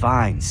 it's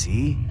fine,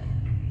 see?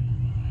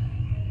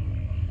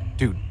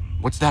 Dude,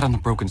 what's that on the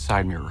broken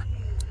side mirror?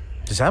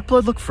 Does that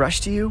blood look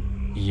fresh to you?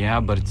 Yeah,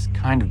 but it's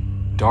kind of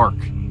dark.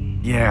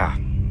 Yeah.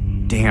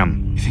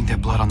 Damn. You think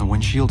that blood on the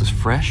windshield is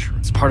fresh?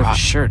 It's part of his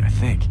shirt, I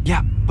think.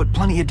 Yeah, but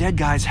plenty of dead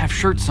guys have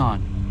shirts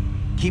on.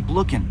 Keep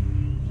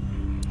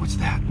looking. What's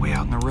that way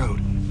out in the road?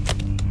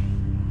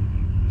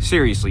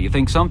 Seriously, you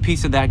think some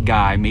piece of that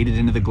guy made it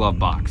into the glove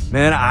box?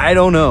 Man, I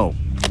don't know.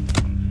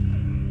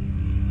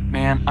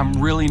 Man, I'm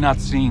really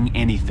not seeing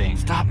anything.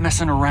 Stop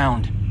messing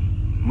around.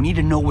 We need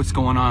to know what's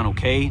going on,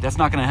 okay? That's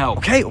not gonna help.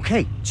 Okay.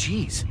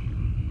 Jeez.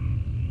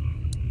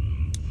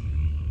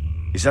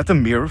 Is that the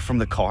mirror from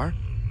the car?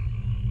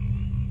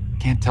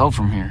 Can't tell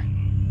from here.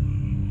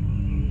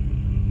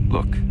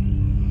 Look,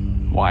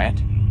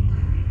 Wyatt.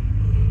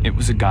 It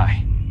was a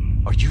guy.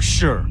 Are you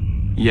sure?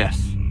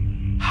 Yes.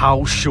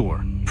 How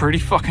sure? Pretty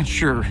fucking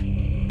sure.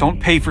 Don't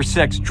pay for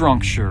sex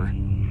drunk, sure.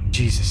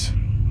 Jesus.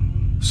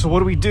 So what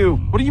do we do?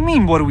 What do you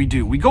mean, what do we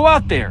do? We go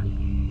out there.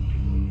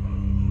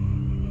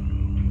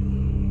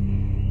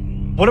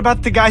 What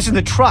about the guys in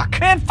the truck?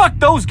 Man, fuck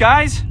those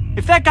guys.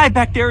 If that guy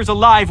back there is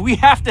alive, we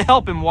have to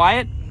help him,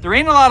 Wyatt. There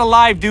ain't a lot of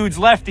live dudes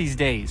left these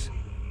days.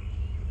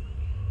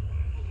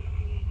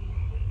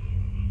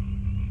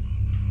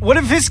 What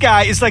if this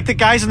guy is like the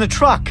guys in the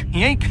truck?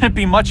 He ain't gonna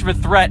be much of a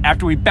threat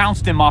after we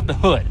bounced him off the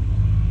hood.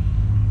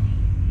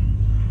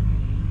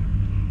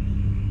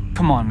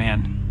 Come on,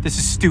 man. This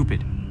is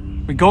stupid.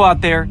 We go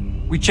out there,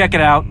 we check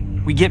it out,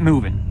 we get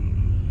moving.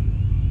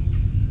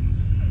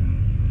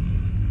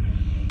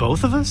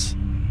 Both of us?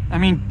 I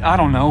mean, I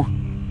don't know.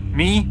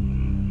 Me?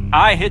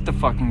 I hit the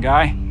fucking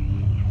guy.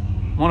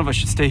 One of us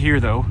should stay here,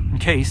 though, in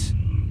case.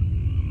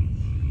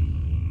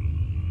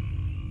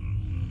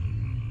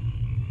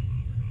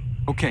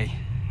 Okay.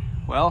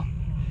 Well...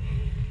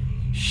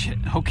 Shit,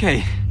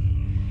 okay.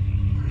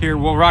 Here,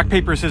 we'll rock,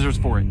 paper, scissors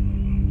for it.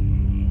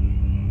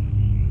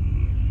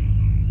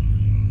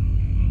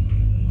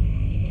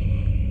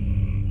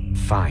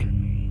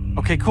 Fine.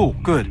 Okay, cool,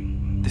 good.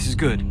 This is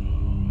good.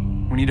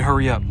 We need to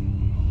hurry up.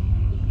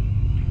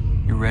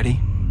 You ready?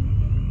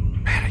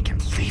 Man, I can't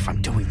believe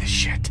I'm doing this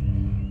shit.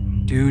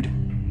 Dude,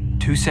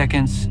 2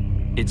 seconds,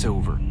 it's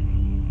over.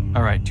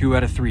 All right, 2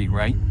 out of 3,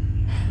 right?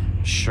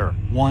 Sure.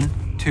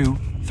 1, 2,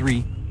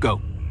 3,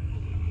 go.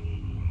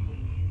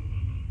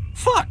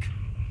 Fuck!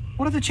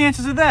 What are the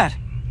chances of that?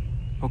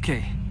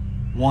 Okay,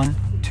 1,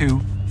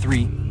 2,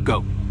 3,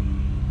 go.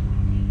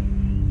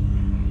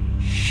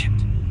 Shit.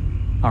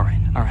 All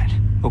right,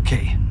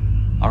 okay.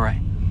 All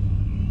right.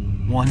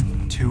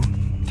 1, 2,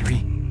 3,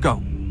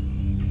 go.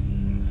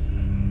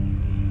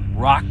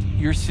 Rock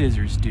your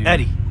scissors, dude.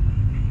 Eddie.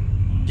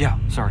 Yeah,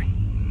 sorry.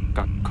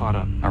 Got caught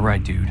up. All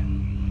right, dude.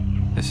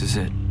 This is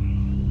it.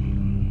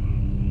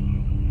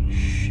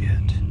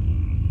 Shit.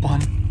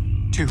 1,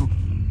 2,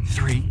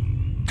 3,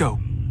 go.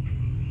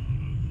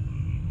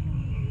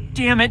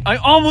 Damn it, I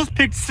almost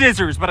picked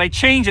scissors, but I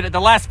changed it at the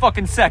last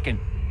fucking second.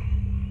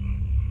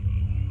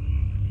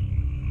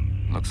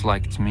 Looks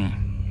like it's me.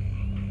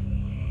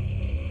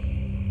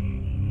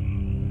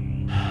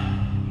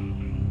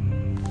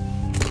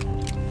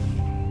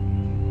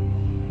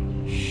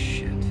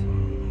 Shit.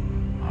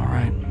 All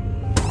right.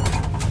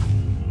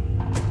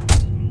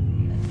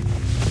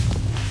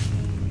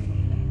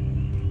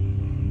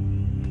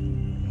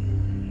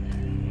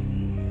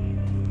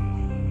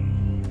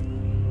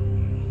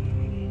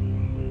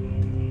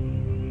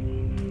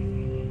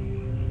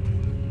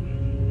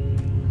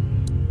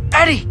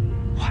 Eddie!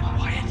 What,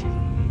 Wyatt?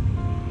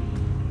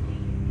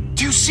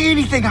 Do you see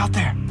anything out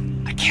there?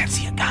 I can't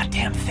see a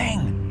goddamn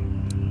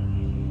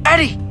thing.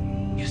 Eddie!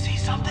 You see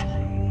something?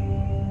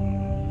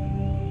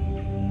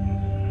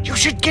 You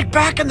should get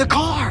back in the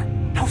car!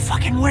 No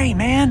fucking way,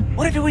 man.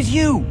 What if it was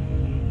you?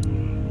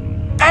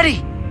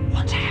 Eddie!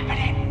 What's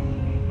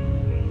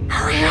happening?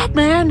 Hurry up,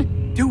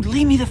 man! Dude,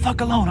 leave me the fuck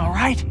alone, all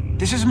right?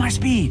 This is my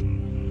speed.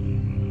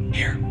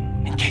 Here,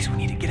 in case we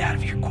need to get out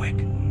of here quick.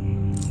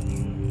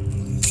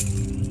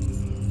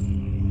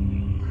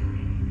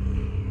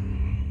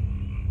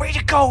 Way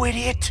to go,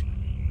 idiot!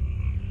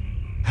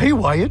 Hey,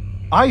 Wyatt,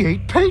 I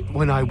ate paint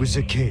when I was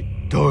a kid.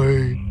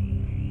 Die.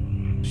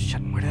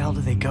 Shit, where the hell do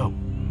they go?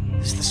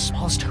 This is the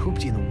smallest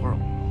hoopty in the world.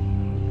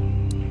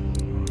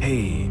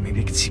 Hey,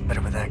 maybe I can see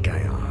better with that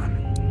guy on.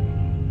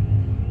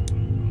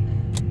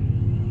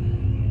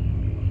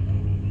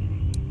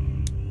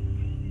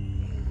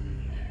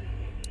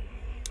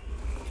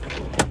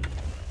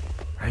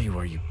 There you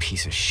are, you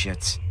piece of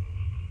shit.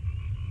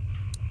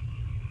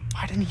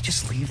 Why didn't he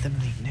just leave them in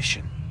the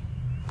ignition?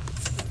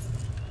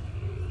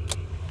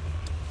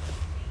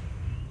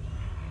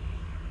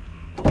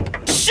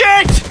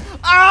 Shit!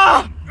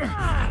 Ah!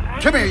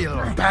 Come here, you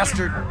little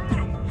bastard!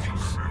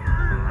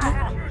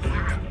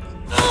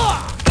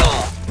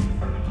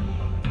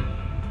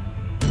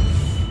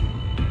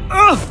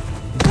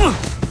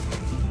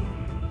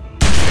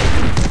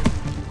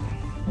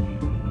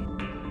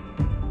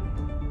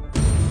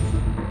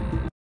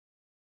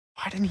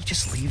 Why didn't he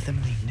just leave them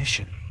in the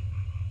ignition?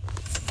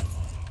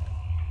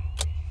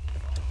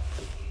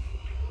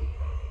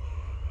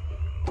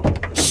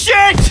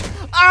 Shit!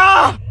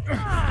 Ah!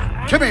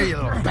 Come here, you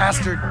little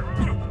bastard!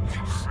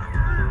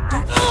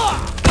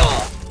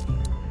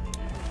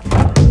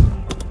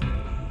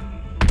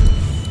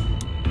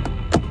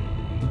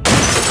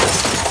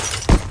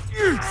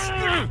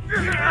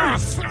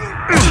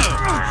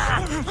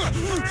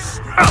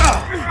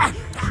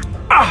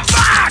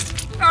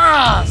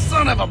 Ah,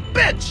 son of a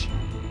bitch!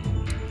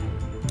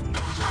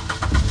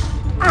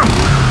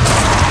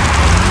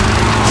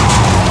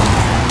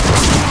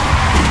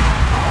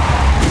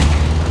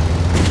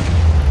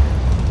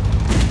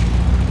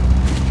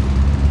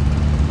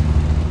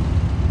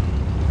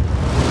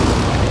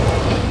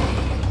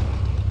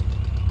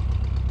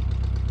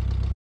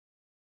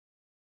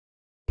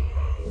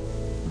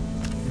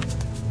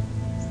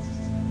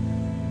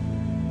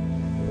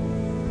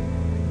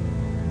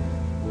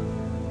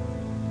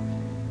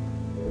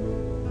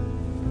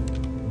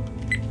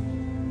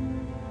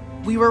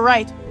 We were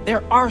right.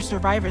 There are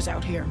survivors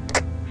out here.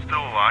 Still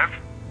alive?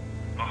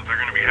 Oh, they're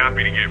gonna be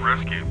happy to get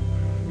rescued.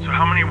 So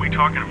how many are we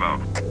talking about?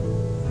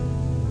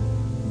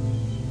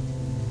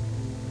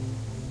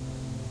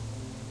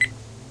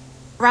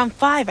 Around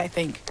 5, I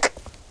think.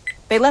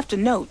 They left a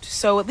note,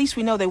 so at least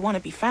we know they want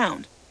to be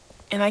found.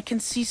 And I can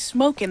see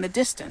smoke in the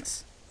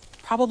distance.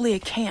 Probably a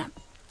camp.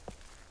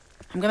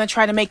 I'm gonna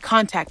try to make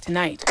contact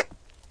tonight.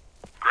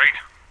 Great.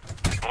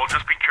 Well,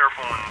 just be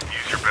careful and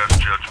use your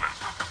best judgment.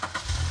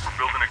 We're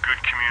building a good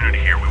community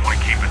here. We want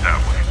to keep it that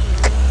way.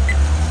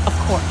 Of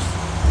course.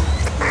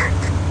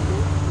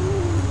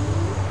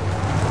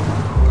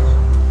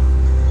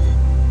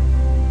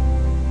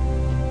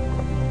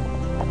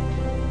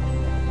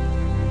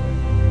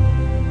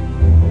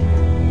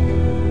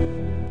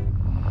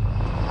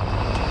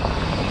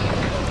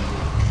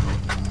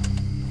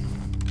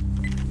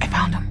 I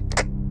found him.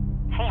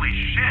 Holy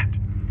shit.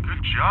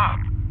 Good job.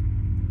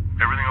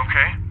 Everything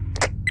okay?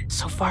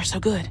 So far, so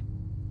good.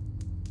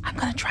 I'm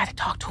gonna try to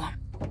talk to him.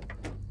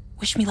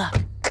 Wish me luck.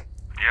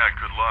 Yeah,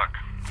 good luck.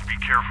 Be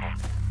careful.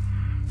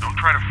 Don't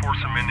try to force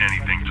them into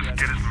anything. Just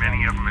get as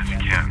many of them as you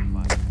can.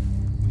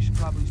 We should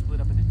probably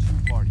split up into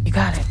 2 parties. You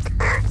got it.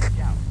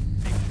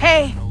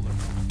 Hey!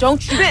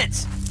 Don't shoot!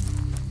 Fitz!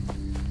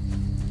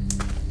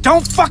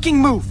 Don't fucking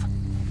move!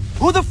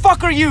 Who the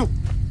fuck are you?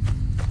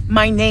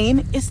 My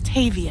name is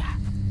Tavia.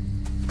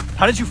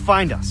 How did you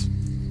find us?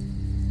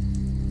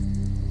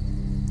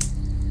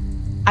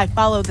 I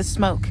follow the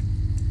smoke.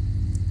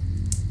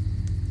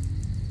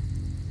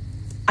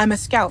 I'm a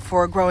scout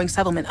for a growing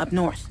settlement up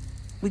north.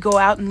 We go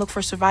out and look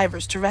for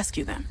survivors to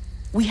rescue them.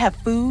 We have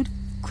food,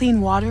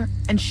 clean water,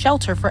 and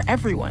shelter for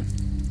everyone.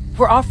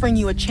 We're offering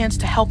you a chance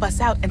to help us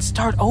out and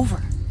start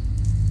over.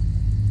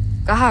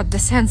 God,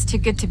 this sounds too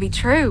good to be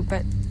true,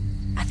 but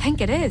I think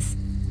it is.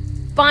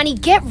 Bonnie,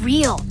 get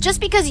real. Just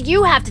because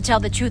you have to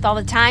tell the truth all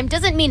the time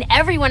doesn't mean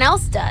everyone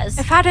else does.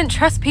 If I didn't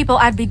trust people,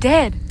 I'd be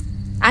dead.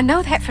 I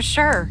know that for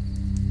sure.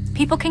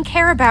 People can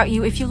care about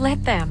you if you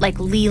let them. Like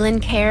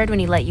Leland cared when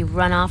he let you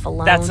run off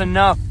alone. That's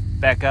enough,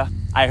 Becca.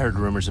 I heard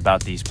rumors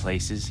about these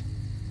places.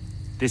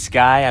 This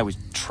guy I was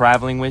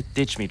traveling with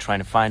ditched me trying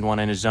to find one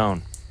on his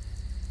own.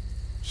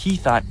 He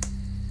thought,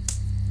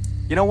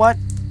 you know what?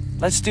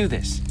 Let's do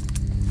this.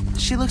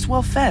 She looks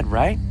well fed,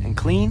 right? And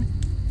clean?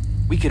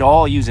 We could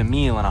all use a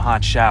meal and a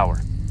hot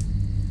shower.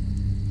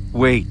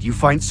 Wait, you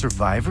find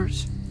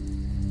survivors?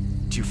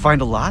 Do you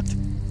find a lot?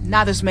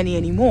 Not as many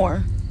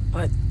anymore,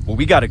 but... Well,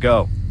 we gotta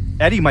go.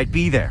 Eddie might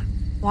be there.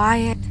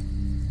 Wyatt.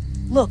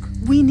 Look,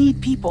 we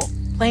need people,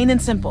 plain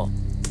and simple.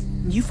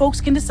 You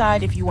folks can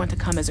decide if you want to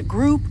come as a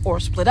group, or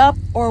split up,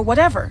 or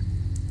whatever.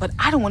 But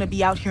I don't want to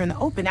be out here in the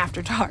open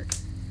after dark.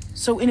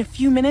 So in a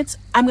few minutes,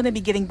 I'm gonna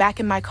be getting back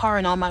in my car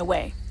and on my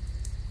way.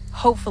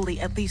 Hopefully,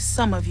 at least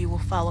some of you will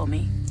follow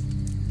me.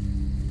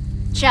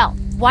 Chell,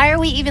 why are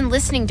we even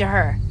listening to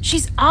her?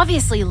 She's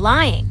obviously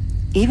lying.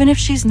 Even if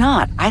she's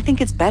not, I think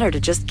it's better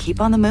to just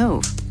keep on the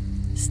move.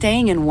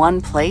 Staying in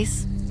one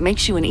place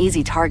makes you an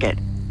easy target.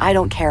 I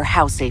don't care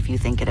how safe you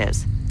think it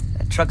is.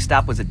 That truck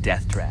stop was a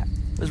death trap.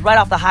 It was right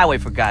off the highway,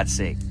 for God's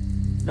sake.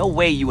 No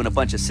way you and a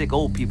bunch of sick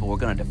old people were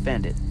gonna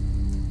defend it.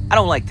 I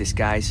don't like this,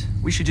 guys.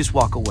 We should just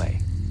walk away.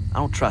 I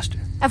don't trust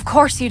her. Of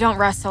course you don't,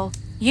 Russell.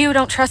 You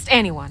don't trust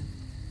anyone.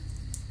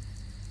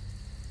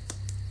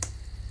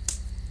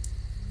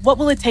 What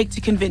will it take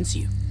to convince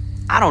you?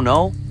 I don't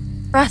know.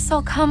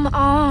 Russell, come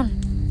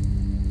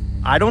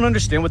on. I don't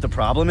understand what the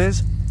problem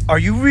is. Are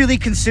you really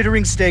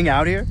considering staying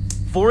out here?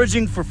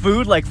 Foraging for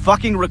food like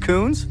fucking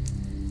raccoons?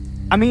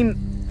 I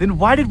mean, then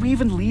why did we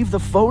even leave the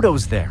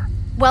photos there?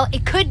 Well,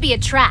 it could be a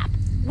trap.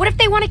 What if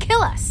they want to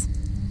kill us?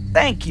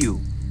 Thank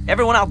you.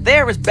 Everyone out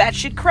there is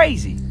batshit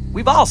crazy.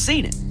 We've all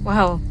seen it.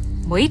 Well,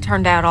 we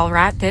turned out all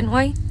right, didn't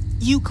we?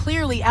 You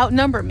clearly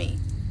outnumber me.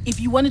 If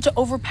you wanted to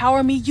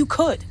overpower me, you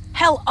could.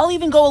 Hell, I'll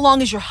even go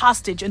along as your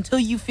hostage until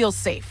you feel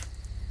safe.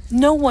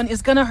 No one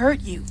is gonna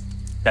hurt you.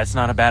 That's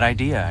not a bad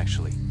idea,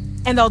 actually.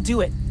 And I'll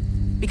do it.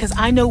 Because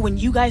I know when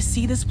you guys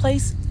see this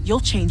place, you'll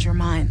change your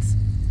minds.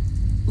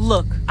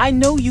 Look, I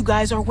know you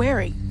guys are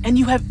wary, and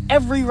you have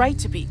every right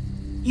to be.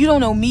 You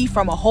don't know me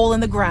from a hole in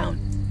the ground.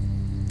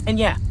 And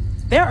yeah,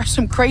 there are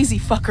some crazy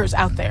fuckers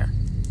out there.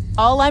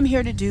 All I'm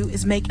here to do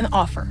is make an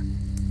offer.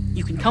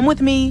 You can come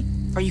with me,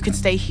 or you can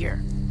stay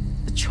here.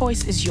 The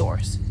choice is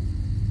yours.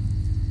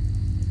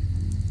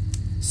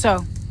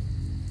 So,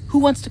 who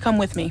wants to come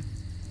with me?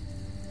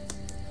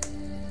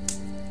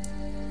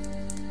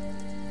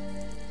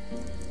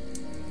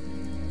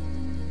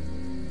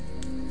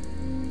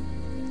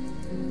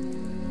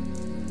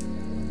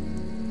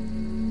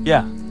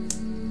 Yeah.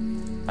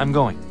 I'm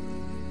going.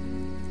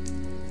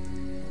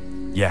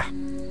 Yeah,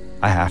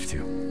 I have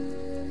to.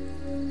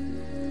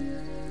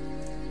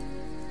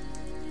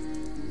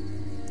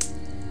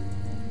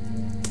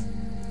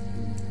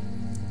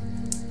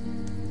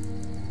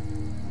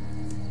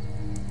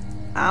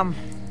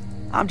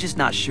 I'm just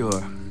not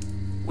sure.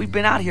 We've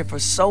been out here for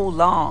so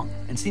long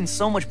and seen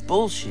so much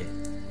bullshit.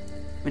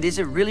 I mean, is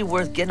it really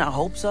worth getting our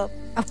hopes up?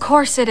 Of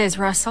course it is,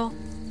 Russell.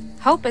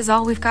 Hope is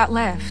all we've got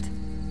left.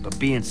 But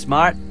being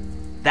smart,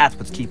 that's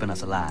what's keeping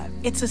us alive.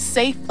 It's a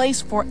safe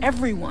place for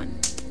everyone.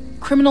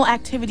 Criminal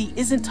activity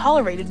isn't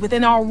tolerated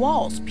within our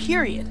walls,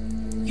 period.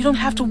 You don't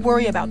have to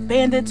worry about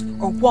bandits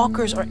or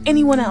walkers or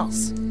anyone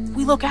else.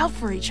 We look out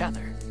for each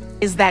other.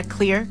 Is that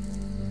clear?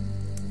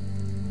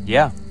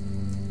 Yeah,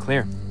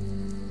 clear.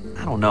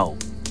 I don't know.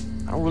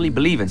 I don't really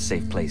believe in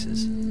safe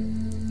places.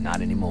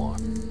 Not anymore.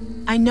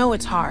 I know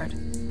it's hard,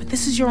 but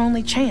this is your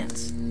only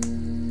chance.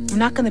 We're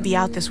not gonna be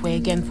out this way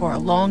again for a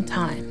long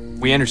time.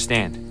 We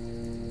understand.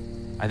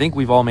 I think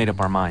we've all made up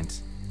our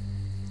minds.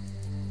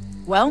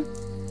 Well,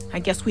 I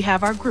guess we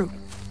have our group.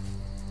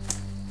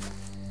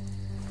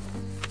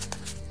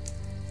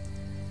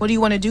 What do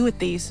you want to do with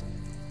these?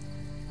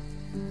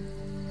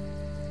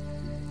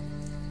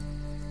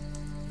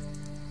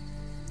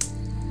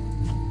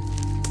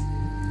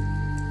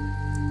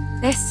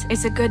 This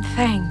is a good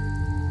thing.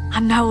 I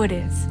know it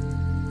is.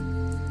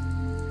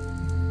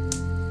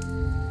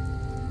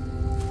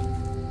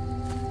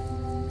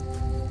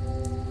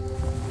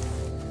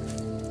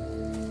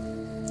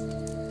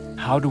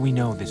 How do we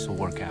know this will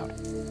work out?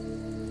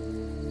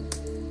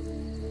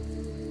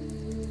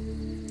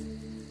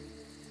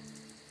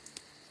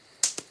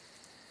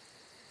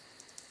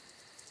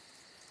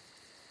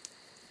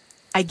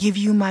 I give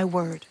you my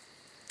word.